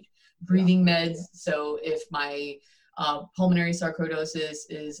I need. Breathing meds. So if my pulmonary sarcoidosis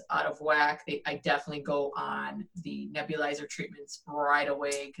is out of whack, I definitely go on the nebulizer treatments right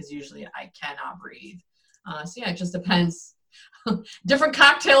away, because usually I cannot breathe. So yeah, it just depends. Different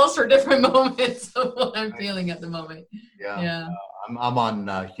cocktails for different moments of what I'm feeling at the moment. Yeah. I'm on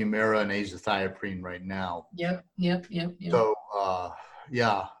Humira and azathioprine right now. Yep. So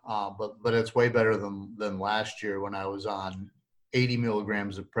but it's way better than last year when I was on 80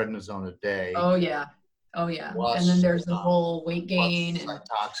 milligrams of prednisone a day. Oh yeah. Plus, and then there's the whole weight gain and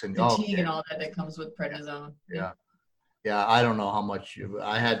fatigue and all that comes with prednisone. Yeah. I don't know how much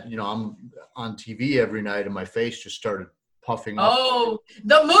I had. You know, I'm on TV every night, and my face just started puffing up. Oh,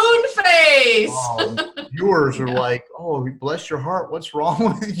 the moon face. Viewers are like, "Oh, bless your heart. What's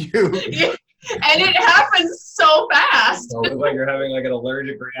wrong with you?" And it happens so fast. So it's like you're having like an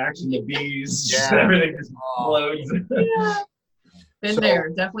allergic reaction to bees. Yeah. Everything just explodes.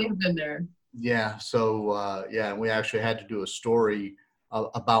 Definitely have been there. Yeah. So, and we actually had to do a story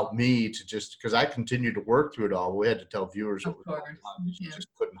about me just because I continued to work through it all. We had to tell viewers it was going on. You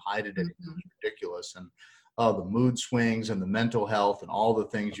just couldn't hide it. It was ridiculous. And the mood swings and the mental health and all the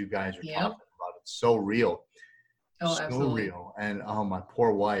things you guys are talking about. It's so real. Oh, so absolutely. Real. And my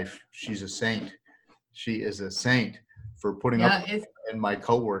poor wife, she's a saint. She is a saint for putting up with and my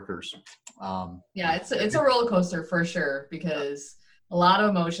coworkers. It's a roller coaster for sure, because a lot of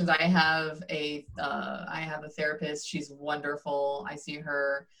emotions. I have a therapist. She's wonderful. I see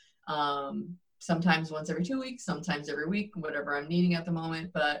her sometimes once every 2 weeks, sometimes every week, whatever I'm needing at the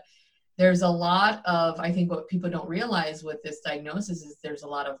moment. But there's a lot of, I think what people don't realize with this diagnosis is there's a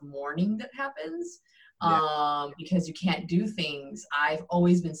lot of mourning that happens. Because you can't do things. I've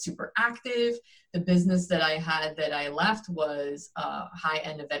always been super active. The business that I had that I left was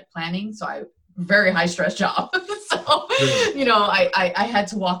high-end event planning. So I very high stress job. So, you know, I had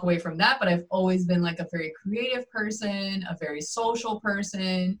to walk away from that, but I've always been like a very creative person, a very social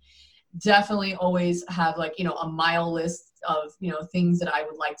person. Definitely always have like, you know, a mile list of, you know, things that I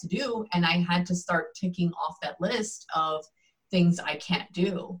would like to do. And I had to start ticking off that list of things I can't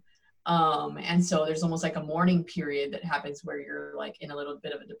do. And so there's almost like a mourning period that happens where you're like in a little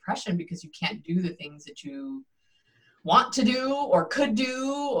bit of a depression because you can't do the things that you want to do or could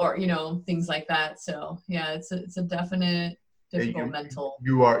do, or, you know, things like that. So yeah, it's a definite difficult mental.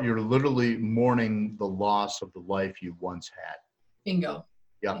 You're literally mourning the loss of the life you once had. Bingo.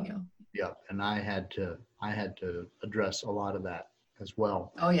 Yeah. Bingo. Yeah. And I had to address a lot of that as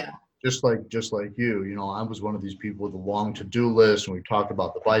well. Oh yeah. Just like you, you know, I was one of these people with a long to-do list, and we talked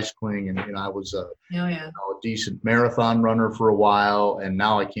about the bicycling, and you know, I was a decent marathon runner for a while, and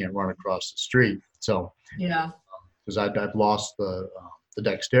now I can't run across the street. So yeah, because I've lost the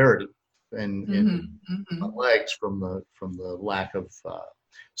dexterity in my legs from the lack of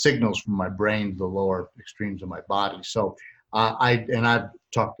signals from my brain to the lower extremes of my body. So I've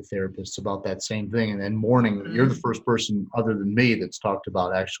talked to therapists about that same thing. And then mourning, you're the first person other than me that's talked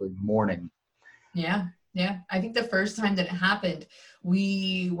about actually mourning. Yeah. Yeah. I think the first time that it happened,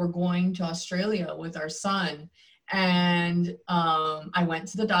 we were going to Australia with our son, and I went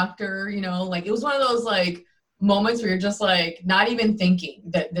to the doctor, you know, like it was one of those like moments where you're just like not even thinking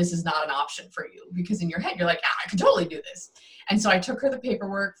that this is not an option for you, because in your head you're like, I can totally do this. And so I took her the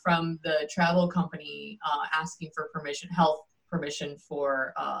paperwork from the travel company asking for health permission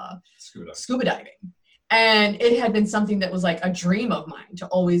for scuba diving. And it had been something that was like a dream of mine to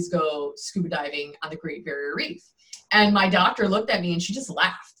always go scuba diving on the Great Barrier Reef. And my doctor looked at me and she just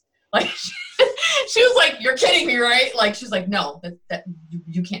laughed. Like she was like, "You're kidding me, right?" Like she's like, "No, that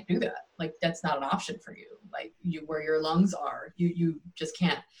you can't do that. Like that's not an option for you. Like where your lungs are, you just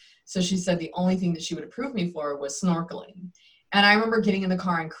can't." So she said the only thing that she would approve me for was snorkeling. And I remember getting in the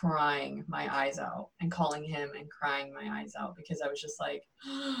car and crying my eyes out and calling him and crying my eyes out, because I was just like,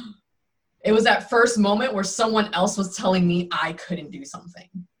 it was that first moment where someone else was telling me I couldn't do something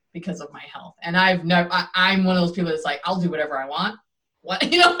because of my health. And I'm one of those people that's like, I'll do whatever I want. What,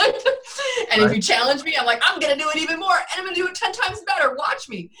 you know, and if you challenge me, I'm like, I'm going to do it even more, and I'm going to do it 10 times better. Watch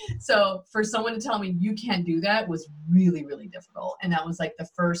me. So for someone to tell me you can't do that was really, really difficult. And that was like the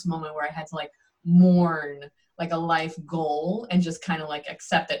first moment where I had to like mourn like a life goal and just kind of like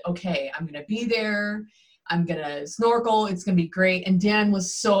accept that, okay, I'm going to be there. I'm going to snorkel. It's going to be great. And Dan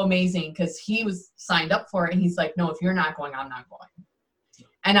was so amazing because he was signed up for it. And he's like, no, if you're not going, I'm not going.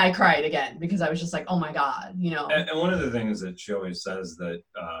 And I cried again because I was just like, oh my God, you know. And one of the things that she always says that,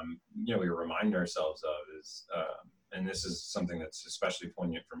 you know, we remind ourselves of is, and this is something that's especially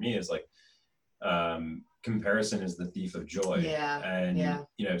poignant for me, is like, comparison is the thief of joy. Yeah. And,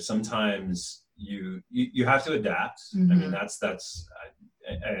 you know, sometimes you have to adapt. I mean, that's,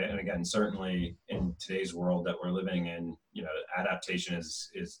 and again, certainly in today's world that we're living in, you know, adaptation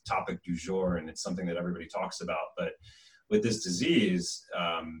is topic du jour, and it's something that everybody talks about. But with this disease,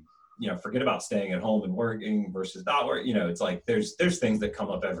 you know, forget about staying at home and working versus not work. You know, it's like there's things that come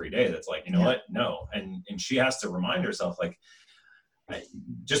up every day that's like, you know what, no. And she has to remind herself, like,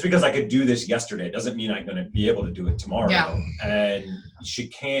 just because I could do this yesterday doesn't mean I'm going to be able to do it tomorrow. Yeah. And you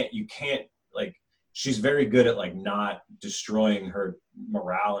can't like, she's very good at like not destroying her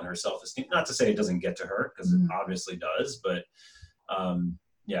morale and her self-esteem. Not to say it doesn't get to her, because it obviously does, but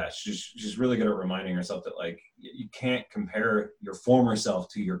yeah, she's really good at reminding herself that like you can't compare your former self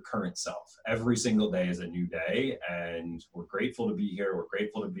to your current self. Every single day is a new day, and we're grateful to be here. We're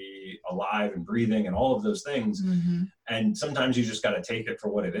grateful to be alive and breathing and all of those things. And sometimes you just got to take it for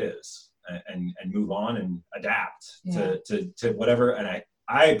what it is and move on and adapt to whatever. And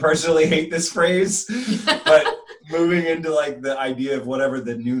I personally hate this phrase, but moving into like the idea of whatever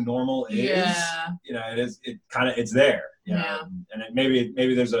the new normal is, you know, it's there. You know? And maybe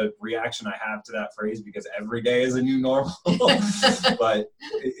there's a reaction I have to that phrase because every day is a new normal, but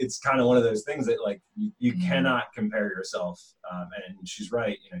it's kind of one of those things that like you cannot compare yourself. And she's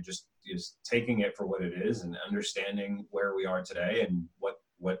right, you know, just taking it for what it is and understanding where we are today and what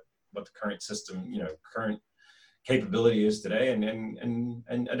the current system, you know, current capability is today, and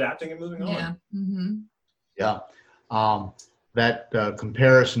adapting and moving on. That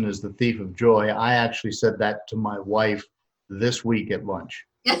comparison is the thief of joy. I actually said that to my wife this week at lunch.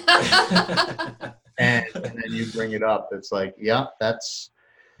 and then you bring it up. It's like, it's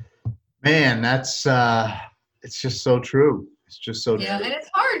just so true. It's just so true. And it's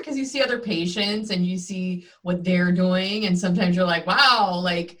hard because you see other patients and you see what they're doing, and sometimes you're like, wow,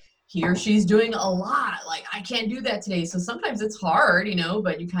 like he or she's doing a lot. Like, I can't do that today. So sometimes it's hard,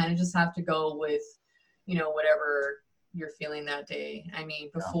 but you kind of just have to go with, whatever you're feeling that day. I mean,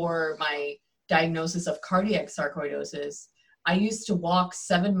 before my diagnosis of cardiac sarcoidosis, I used to walk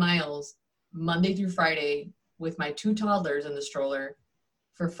 7 miles Monday through Friday with my 2 toddlers in the stroller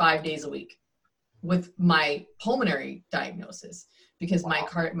for 5 days a week with my pulmonary diagnosis, because my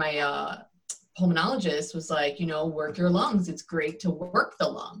pulmonologist was like, work your lungs. It's great to work the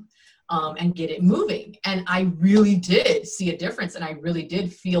lung and get it moving. And I really did see a difference, and I really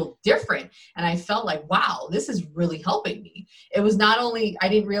did feel different. And I felt like, wow, this is really helping me. It was not only, I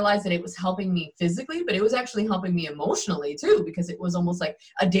didn't realize that it was helping me physically, but it was actually helping me emotionally too, because it was almost like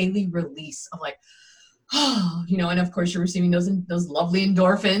a daily release of like, and of course you're receiving those lovely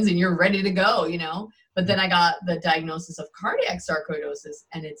endorphins and you're ready to go, But then I got the diagnosis of cardiac sarcoidosis,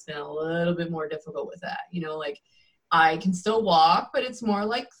 and it's been a little bit more difficult with that. Like, I can still walk, but it's more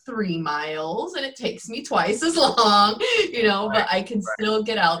like 3 miles, and it takes me twice as long, but I can still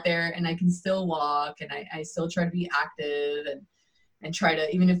get out there and I can still walk, and I still try to be active and try to,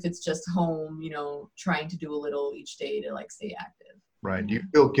 even if it's just home, trying to do a little each day to like stay active. Right. Do you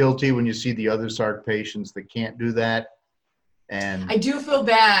feel guilty when you see the other SARC patients that can't do that? And I do feel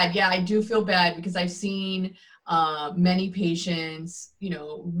bad. Yeah, I do feel bad, because I've seen many patients,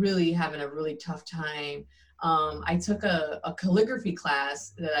 really having a really tough time. I took a calligraphy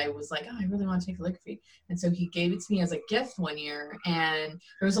class that I was like, I really want to take calligraphy. And so he gave it to me as a gift one year, and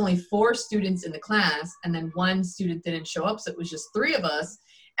there was only 4 students in the class, and then 1 student didn't show up. So it was just 3 of us.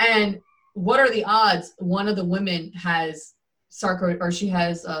 And what are the odds? One of the women has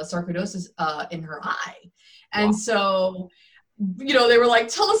sarcoidosis in her eye. And so, they were like,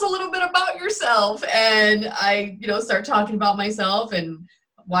 tell us a little bit about yourself. And I, start talking about myself and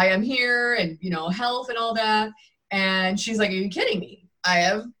why I'm here and, health and all that. And she's like, are you kidding me? I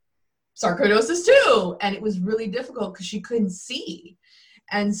have sarcoidosis too. And it was really difficult because she couldn't see.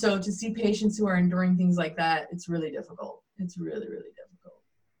 And so to see patients who are enduring things like that, it's really difficult. It's really, really difficult.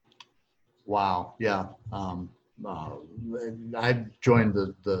 Wow. Yeah. I joined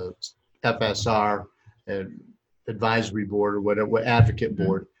the FSR advisory board or whatever, advocate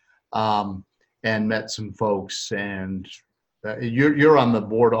board, and met some folks. And you're on the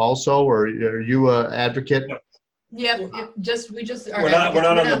board also, or are you an advocate? Yeah, we're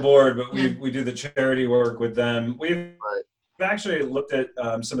not on the board, but we do the charity work with them. We've actually looked at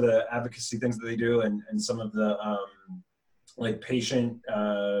some of the advocacy things that they do, and some of the like patient.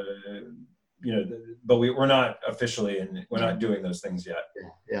 But we're not officially, and we're not doing those things yet.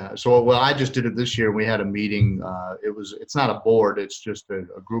 Yeah. So, I just did it this year. We had a meeting. It's not a board. It's just a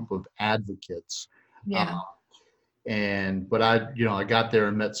group of advocates. Yeah. But I got there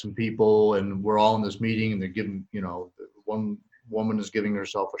and met some people, and we're all in this meeting, and they're giving, one woman is giving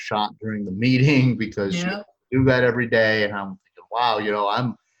herself a shot during the meeting because she do that every day. And I'm thinking, wow,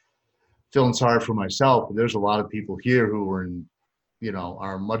 I'm feeling sorry for myself. But there's a lot of people here who are in,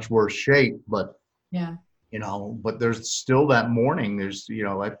 are in much worse shape, but but there's still that mourning. There's,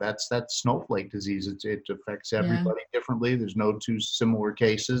 like that's that snowflake disease. It affects everybody differently. There's no 2 similar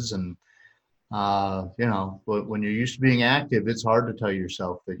cases. And, but when you're used to being active, it's hard to tell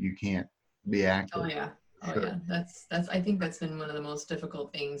yourself that you can't be active. Oh yeah. That's, I think that's been one of the most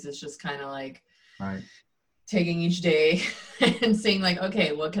difficult things. It's just kind of like taking each day and saying like,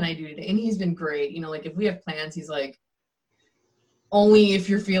 okay, what can I do today? And he's been great. Like if we have plans, he's like, only if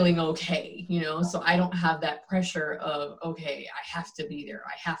you're feeling okay, so I don't have that pressure of, okay, I have to be there.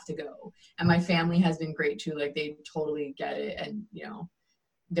 I have to go. And my family has been great too. Like they totally get it. And,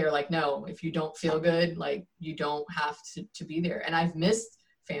 they're like, no, if you don't feel good, like you don't have to be there. And I've missed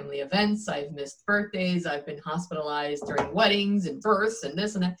family events. I've missed birthdays. I've been hospitalized during weddings and births and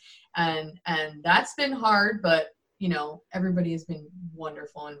this and that. And that's been hard, but everybody has been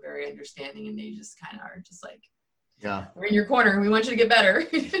wonderful and very understanding. And they just kind of are just like, we're in your corner. We want you to get better.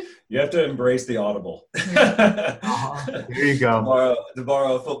 You have to embrace the audible. There you go. To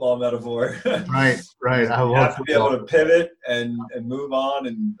borrow a football metaphor. Right. I you have to be able to pivot and move on.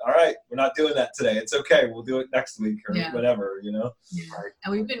 And all right, we're not doing that today. It's okay. We'll do it next week or whatever, Yeah.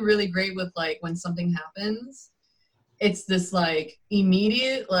 And we've been really great with like when something happens, it's this like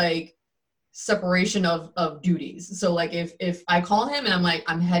immediate like separation of duties. So like if I call him and I'm like,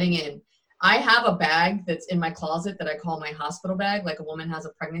 I'm heading in, I have a bag that's in my closet that I call my hospital bag. Like a woman has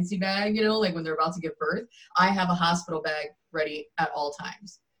a pregnancy bag, like when they're about to give birth. I have a hospital bag ready at all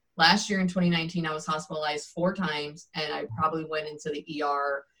times. Last year in 2019, I was hospitalized 4 times, and I probably went into the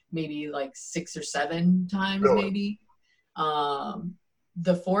ER maybe like 6 or 7 times, maybe.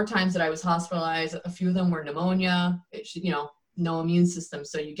 The 4 times that I was hospitalized, a few of them were pneumonia. no immune system.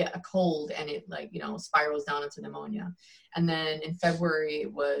 So you get a cold and it spirals down into pneumonia. And then in February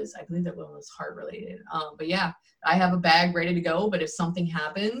I believe that one was heart related. But yeah, I have a bag ready to go. But if something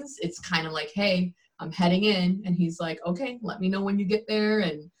happens, it's kind of like, hey, I'm heading in. And he's like, okay, let me know when you get there.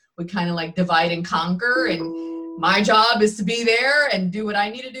 And we kind of like divide and conquer. And my job is to be there and do what I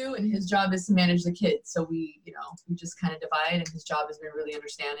need to do. And his job is to manage the kids. So we just kind of divide, and his job has been really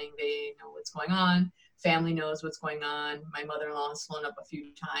understanding. They know what's going on. Family knows what's going on. My mother-in-law has flown up a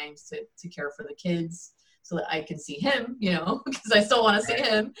few times to care for the kids so that I can see him, because I still want to see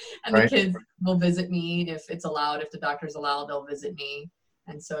him. And the kids will visit me if it's allowed. If the doctor's allowed, they'll visit me.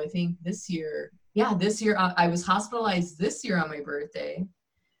 And so I think this year I was hospitalized this year on my birthday.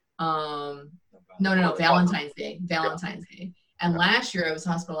 No, Valentine's Day. And last year I was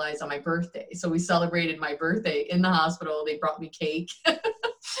hospitalized on my birthday. So we celebrated my birthday in the hospital. They brought me cake.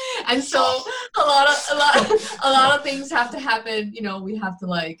 And so a lot of things have to happen. We have to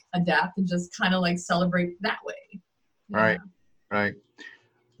like adapt and just kind of like celebrate that way. Yeah. Right.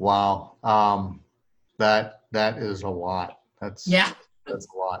 Wow. That is a lot. That's a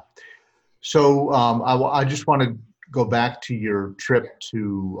lot. So I just want to go back to your trip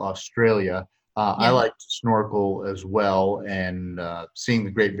to Australia. I like to snorkel as well, and seeing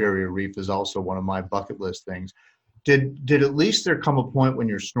the Great Barrier Reef is also one of my bucket list things. Did at least there come a point when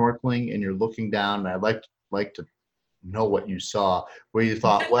you're snorkeling and you're looking down, and I'd like to know what you saw, where you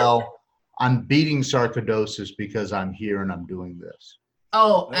thought, well, I'm beating sarcoidosis because I'm here and I'm doing this?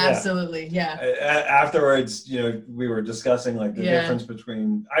 Oh, absolutely. Yeah. Afterwards, we were discussing like the difference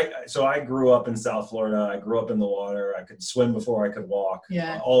between, I grew up in South Florida. I grew up in the water. I could swim before I could walk,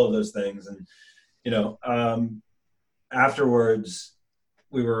 all of those things. And, afterwards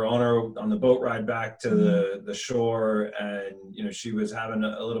we were on the boat ride back to the shore, and, she was having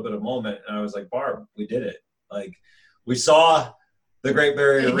a little bit of moment, and I was like, Barb, we did it. Like, we saw the Great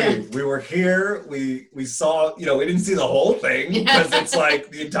Barrier Reef. We were here. We saw, we didn't see the whole thing because it's like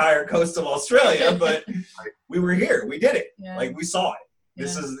the entire coast of Australia, but we were here. We did it. Yeah. Like, we saw it.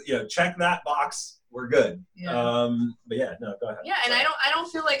 This is, check that box. We're good. Yeah. But no, go ahead. Yeah. And I don't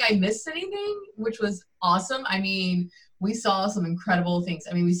feel like I missed anything, which was awesome. I mean, we saw some incredible things.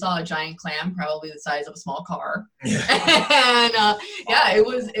 I mean, we saw a giant clam, probably the size of a small car. Yeah. And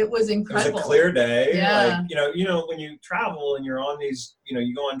it was incredible. It was a clear day. Yeah. Like, when you travel and you're on these,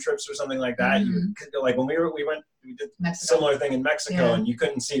 you go on trips or something like that. You like when we did a similar thing in Mexico, and you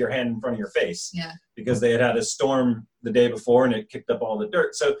couldn't see your hand in front of your face. Yeah. Because they had a storm the day before and it kicked up all the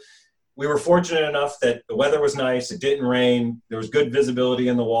dirt. So we were fortunate enough that the weather was nice. It didn't rain. There was good visibility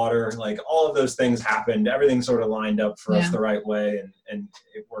in the water. Like, all of those things happened. Everything sort of lined up for us the right way, and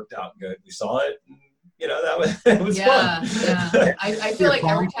it worked out good. We saw it. And, it was fun. Yeah. I feel like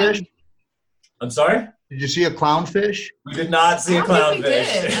every time. I'm sorry? Did you see a clownfish? We did not see a clownfish. I don't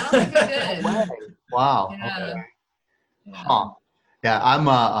think we did. Wow. Yeah. Okay. Yeah. Huh. Yeah, I'm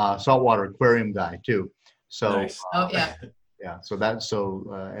a saltwater aquarium guy too. So. Nice. Yeah,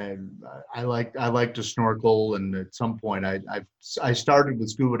 and I like to snorkel, and at some point I started with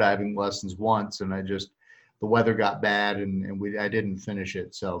scuba diving lessons once, and the weather got bad, and I didn't finish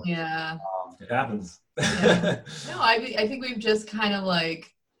it. So it happens. Yeah. No, I think we've just kind of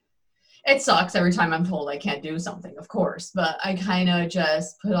like, it sucks every time I'm told I can't do something, of course, but I kind of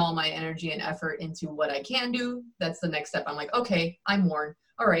just put all my energy and effort into what I can do. That's the next step. I'm like, okay, I'm worn.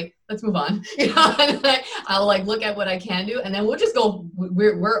 All right, let's move on. I'll like look at what I can do, and then we'll just go.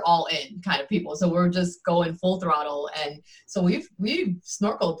 We're all in kind of people, so we're just going full throttle. And so we've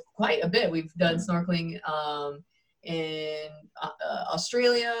snorkeled quite a bit. We've done snorkeling in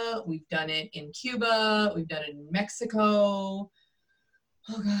Australia. We've done it in Cuba. We've done it in Mexico.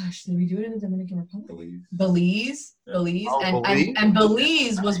 Oh gosh, did we do it in the Dominican Republic? Belize. And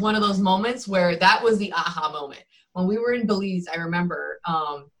Belize was one of those moments where that was the aha moment. When we were in Belize, I remember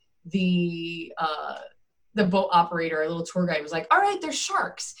the boat operator, a little tour guide, was like, all right, there's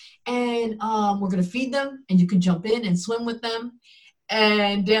sharks, and we're going to feed them, and you can jump in and swim with them.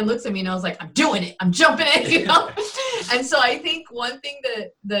 And Dan looks at me, and I was like, I'm doing it. I'm jumping in, And so I think one thing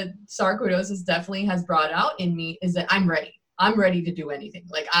that sarcoidosis definitely has brought out in me is that I'm ready. I'm ready to do anything.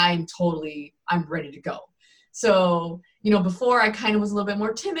 Like, I'm ready to go. So, before I kind of was a little bit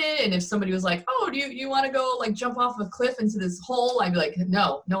more timid, and if somebody was like, oh, do you want to go like jump off a cliff into this hole? I'd be like,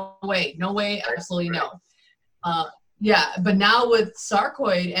 no way, absolutely no. But now with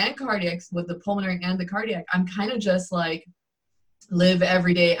sarcoid and cardiac, with the pulmonary and the cardiac, I'm kind of just like, live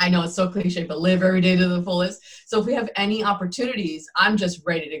every day. I know it's so cliche, but live every day to the fullest. So if we have any opportunities, I'm just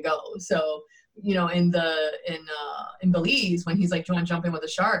ready to go. So in Belize when he's like, do you want to jump in with the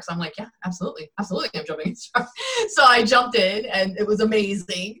sharks? I'm like, yeah, absolutely, I'm jumping in sharks. So I jumped in, and it was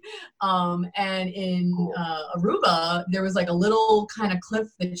amazing. And in Aruba, there was like a little kind of cliff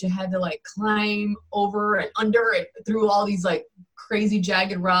that you had to like climb over and under it through all these like crazy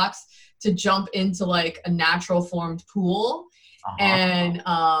jagged rocks to jump into like a natural formed pool. And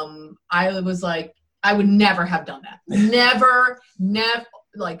I was like, I would never have done that. Never,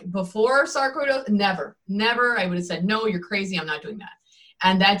 like before sarcoidosis, never. I would have said, no, you're crazy. I'm not doing that.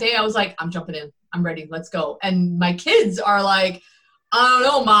 And that day I was like, I'm jumping in. I'm ready. Let's go. And my kids are like, I don't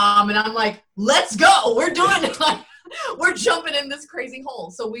know, Mom. And I'm like, let's go. We're doing it. Like, we're jumping in this crazy hole.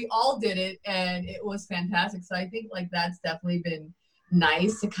 So we all did it, and it was fantastic. So I think like that's definitely been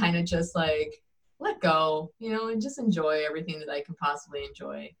nice to kind of just like let go, and just enjoy everything that I can possibly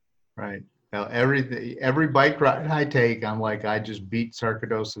enjoy. Right. Now, every bike ride I take, I'm like, I just beat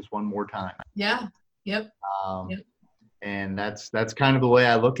sarcoidosis one more time. Yeah. Yep. Yep. And that's kind of the way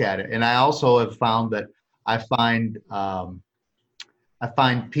I look at it. And I also have found that I find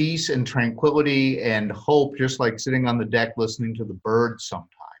peace and tranquility and hope just like sitting on the deck listening to the birds sometimes.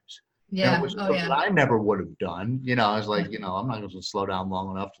 Yeah. Which I never would have done. I was like, I'm not going to slow down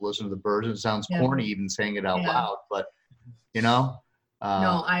long enough to listen to the birds. And it sounds corny even saying it out loud, but no,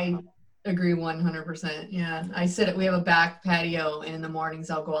 I agree 100%. Yeah. We have a back patio, and in the mornings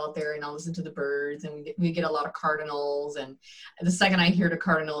I'll go out there and I'll listen to the birds, and we get a lot of cardinals, and the second I hear the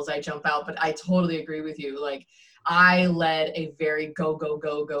cardinals, I jump out. But I totally agree with you. Like, I led a very go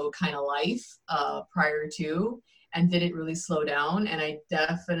kind of life prior to, and didn't really slow down. And I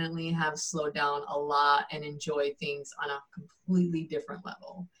definitely have slowed down a lot and enjoy things on a completely different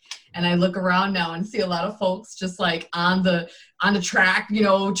level. And I look around now and see a lot of folks just like on the track,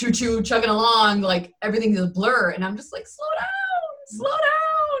 choo-choo, chugging along, like everything's a blur. And I'm just like, slow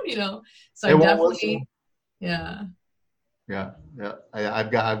down. So I definitely, yeah. Yeah.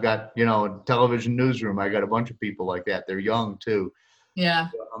 I've got, a television newsroom. I got a bunch of people like that. They're young too. Yeah.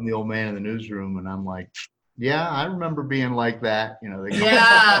 I'm the old man in the newsroom, and I'm like, yeah, I remember being like that.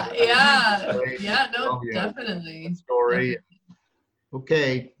 Definitely. Story.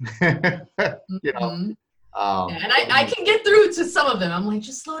 Okay. And I can get through to some of them. I'm like,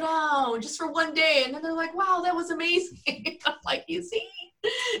 just slow down, just for one day. And then they're like, wow, that was amazing. I'm like, you see,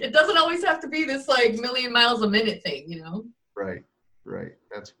 it doesn't always have to be this like million miles a minute thing, Right.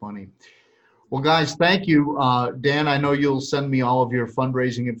 That's funny. Well, guys, thank you. Dan, I know you'll send me all of your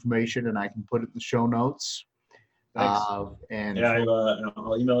fundraising information, and I can put it in the show notes. Thanks. I'll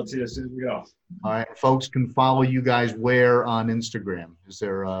email it to you as soon as we go. All right. Folks can follow you guys where on Instagram? Is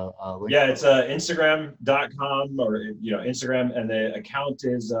there a link? Yeah, it's Instagram.com or, Instagram, and the account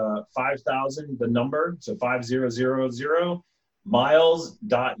is 5,000, the number, so 5000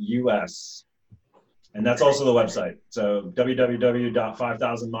 miles.us. And that's also the website. So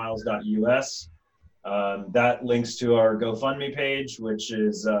www.5000miles.us. That links to our GoFundMe page, which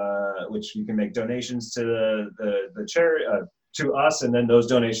you can make donations to the charity, to us, and then those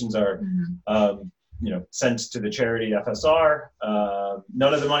donations are sent to the charity FSR.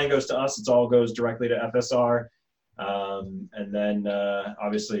 None of the money goes to us; it all goes directly to FSR. And then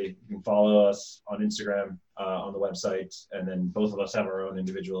obviously you can follow us on Instagram, on the website, and then both of us have our own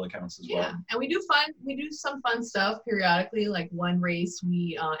individual accounts as well. Yeah, and we do some fun stuff periodically. Like one race,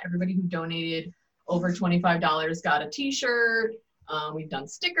 everybody who donated over $25 got a t-shirt. We've done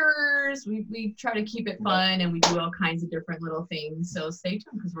stickers. We try to keep it fun, and we do all kinds of different little things. So stay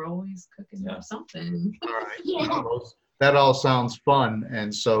tuned, because we're always cooking up something. All right. Yeah. That all sounds fun.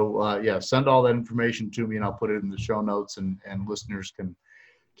 And so, send all that information to me, and I'll put it in the show notes, and listeners can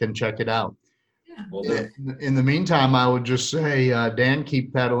check it out. Yeah. Well, in the meantime, I would just say, Dan,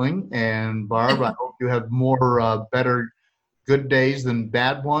 keep pedaling. And Barb, I hope you have more better good days than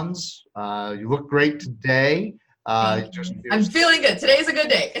bad ones. You look great today. I'm feeling good. Today's a good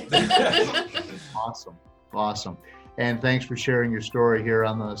day. Awesome. And thanks for sharing your story here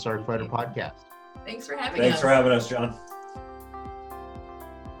on the Sarc Fighter podcast. Thanks for having us. Thanks for having us, John.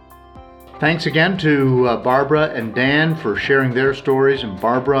 Thanks again to Barbara and Dan for sharing their stories. And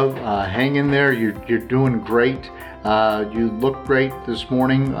Barbara, hang in there. You're doing great. You look great this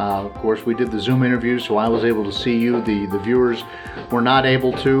morning. Of course, we did the Zoom interview, so I was able to see you. The viewers were not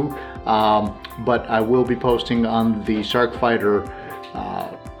able to, but I will be posting on the Sarc Fighter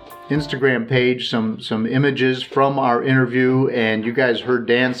Instagram page some images from our interview. And you guys heard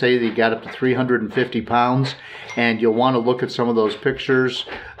Dan say that he got up to 350 pounds, and you'll want to look at some of those pictures,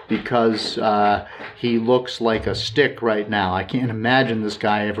 because he looks like a stick right now. I can't imagine this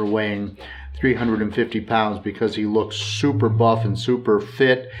guy ever weighing 350 pounds because he looks super buff and super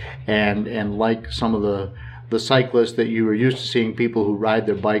fit, and like some of the cyclists that you are used to seeing, people who ride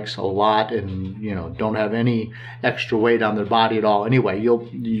their bikes a lot and don't have any extra weight on their body at all. Anyway,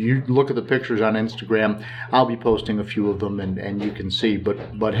 you look at the pictures on Instagram. I'll be posting a few of them, and you can see.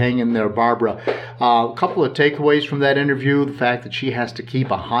 But hang in there, Barbara. A couple of takeaways from that interview: the fact that she has to keep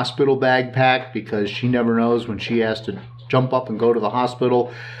a hospital bag packed because she never knows when she has to jump up and go to the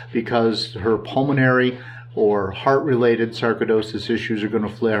hospital because her pulmonary or heart-related sarcoidosis issues are going to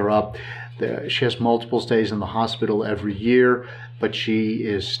flare up. She has multiple stays in the hospital every year, but she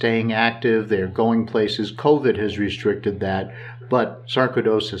is staying active. They're going places. COVID has restricted that, but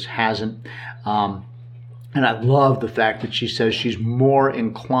sarcoidosis hasn't. And I love the fact that she says she's more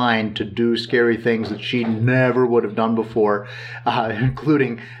inclined to do scary things that she never would have done before,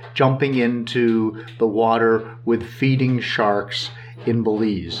 including jumping into the water with feeding sharks in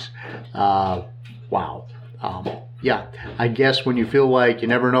Belize. Wow. Yeah, I guess when you feel like you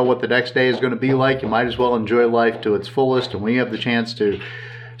never know what the next day is going to be like, you might as well enjoy life to its fullest. And when you have the chance to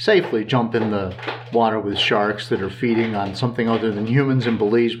safely jump in the water with sharks that are feeding on something other than humans in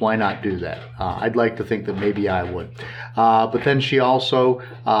Belize, why not do that? I'd like to think that maybe I would. But then she also,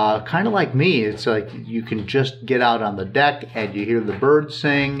 kind of like me, it's like you can just get out on the deck and you hear the birds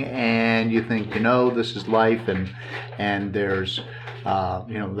sing and you think, this is life, and there's...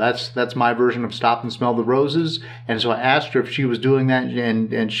 that's my version of stop and smell the roses. And so I asked her if she was doing that,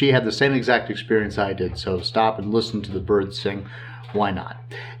 and she had the same exact experience I did. So stop and listen to the birds sing. Why not?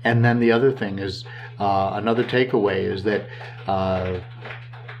 And then the other thing is, another takeaway is that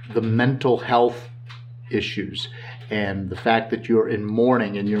the mental health issues and the fact that you're in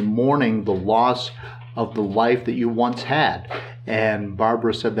mourning, and you're mourning the loss of the life that you once had. And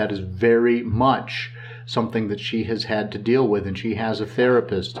Barbara said that is very much something that she has had to deal with, and she has a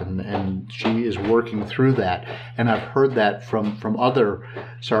therapist, and she is working through that. And I've heard that from other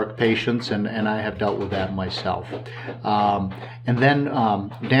SARC patients, and I have dealt with that myself. And then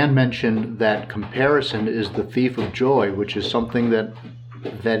Dan mentioned that comparison is the thief of joy, which is something that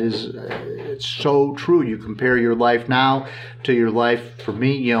is it's so true. You compare your life now to your life. For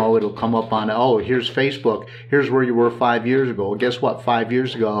me, it'll come up on, here's Facebook. Here's where you were 5 years ago. Well, guess what? 5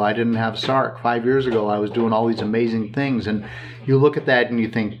 years ago, I didn't have SARC. 5 years ago, I was doing all these amazing things. And you look at that and you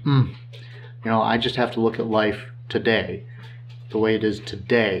think, I just have to look at life today, the way it is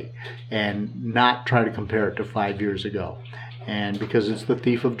today, and not try to compare it to 5 years ago. And because it's the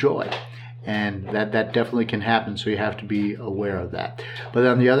thief of joy. And that definitely can happen, so you have to be aware of that. But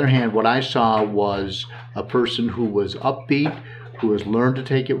on the other hand, what I saw was a person who was upbeat, who has learned to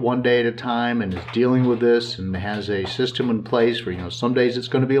take it one day at a time and is dealing with this and has a system in place where, some days it's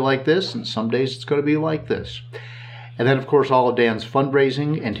going to be like this and some days it's going to be like this. And then, of course, all of Dan's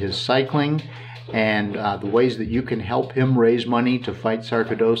fundraising and his cycling and the ways that you can help him raise money to fight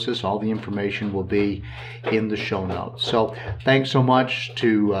sarcoidosis. All the information will be in the show notes. So thanks so much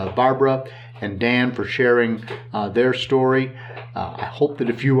to Barbara and Dan for sharing their story. I hope that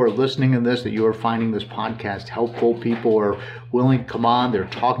if you are listening to this, that you are finding this podcast helpful. People are willing to come on. They're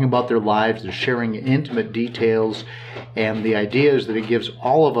talking about their lives. They're sharing intimate details. And the idea is that it gives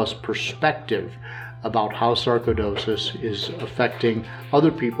all of us perspective about how sarcoidosis is affecting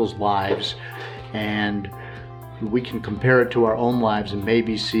other people's lives, and we can compare it to our own lives and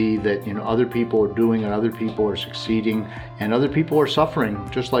maybe see that other people are doing it, other people are succeeding, and other people are suffering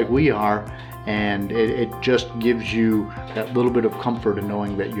just like we are, and it just gives you that little bit of comfort in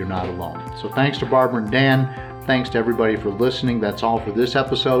knowing that you're not alone. So thanks to Barbara and Dan. Thanks to everybody for listening. That's all for this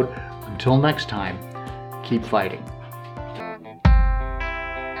episode. Until next time, keep fighting.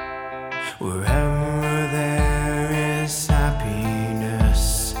 Wherever there is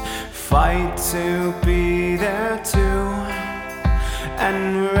happiness, fight to be there too.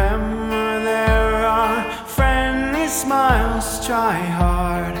 And remember there are friendly smiles, try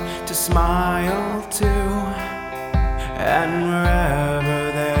hard to smile too. And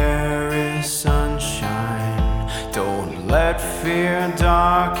wherever there is sunshine, don't let fear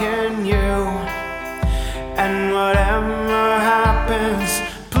darken you. And whatever